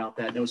dialogue about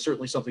that, and it was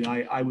certainly something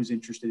I was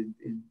interested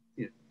in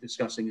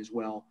discussing as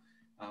well.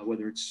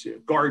 Whether it's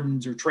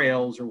gardens or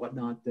trails or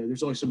whatnot,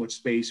 there's only so much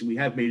space, and we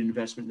have made an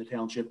investment in the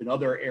township in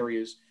other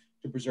areas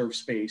to preserve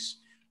space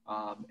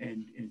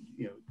and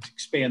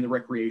expand the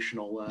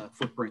recreational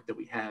footprint that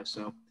we have.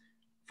 So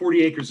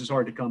 40 acres is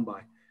hard to come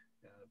by.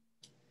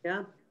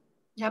 Yeah.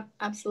 Yep,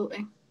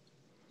 absolutely.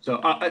 So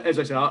as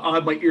I said, I'll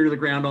have my ear to the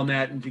ground on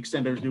that, and to the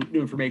extent there's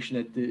new information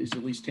that is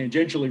at least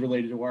tangentially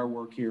related to our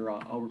work here,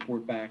 I'll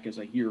report back as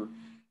I hear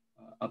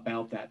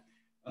about that.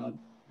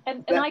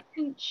 And I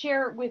can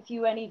share with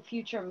you any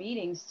future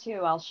meetings too.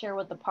 I'll share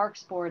with the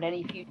Parks Board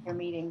any future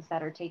meetings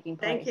that are taking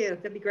place. Thank you.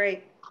 That'd be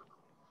great.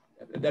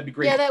 That'd be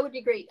great. Yeah, that would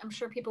be great. I'm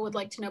sure people would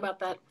like to know about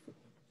that.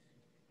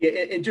 Yeah,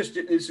 and this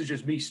is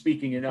just me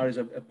speaking, and not as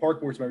a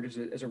park board member,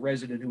 just as a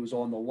resident who was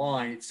on the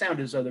line. It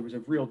sounded as though there was a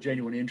real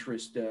genuine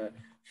interest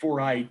for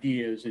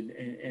ideas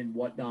and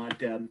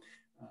whatnot.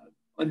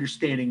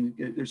 Understanding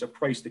there's a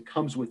price that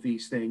comes with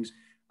these things.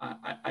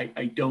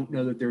 I don't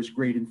know that there's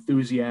great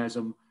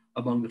enthusiasm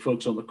among the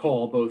folks on the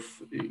call,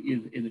 both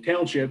in the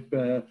township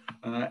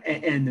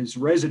and as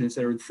residents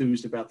that are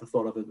enthused about the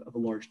thought of a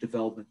large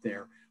development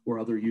there, or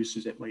other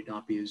uses that might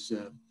not be as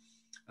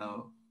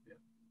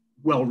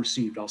well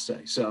received, I'll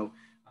say. So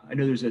I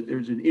know there's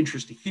an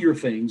interest to hear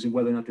things, and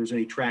whether or not there's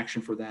any traction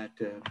for that,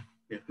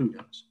 who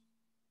knows.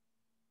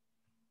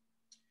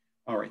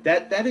 All right,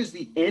 that is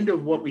the end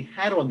of what we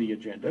had on the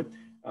agenda.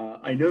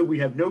 I know we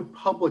have no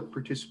public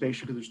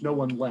participation because there's no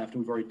one left,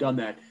 and we've already done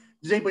that.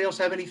 Does anybody else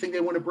have anything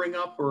they want to bring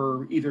up,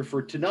 or either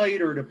for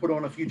tonight or to put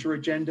on a future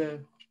agenda?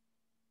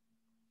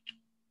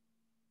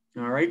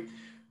 All right.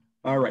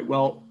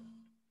 Well,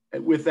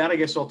 with that, I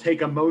guess I'll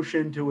take a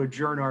motion to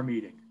adjourn our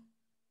meeting.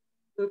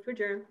 Move to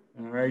adjourn.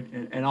 All right,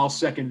 and I'll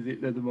second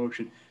the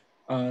motion.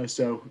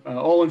 So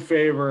all in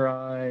favor,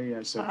 aye.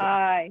 Yes,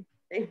 okay.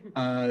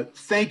 Aye.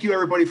 Thank you,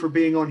 everybody, for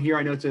being on here.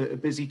 I know it's a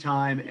busy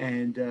time,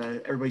 and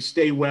everybody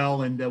stay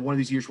well. And one of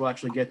these years, we'll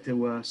actually get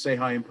to say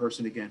hi in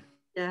person again.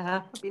 Yeah,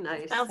 that'd be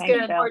nice. Sounds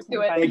good. Forward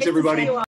to it. Thanks, everybody.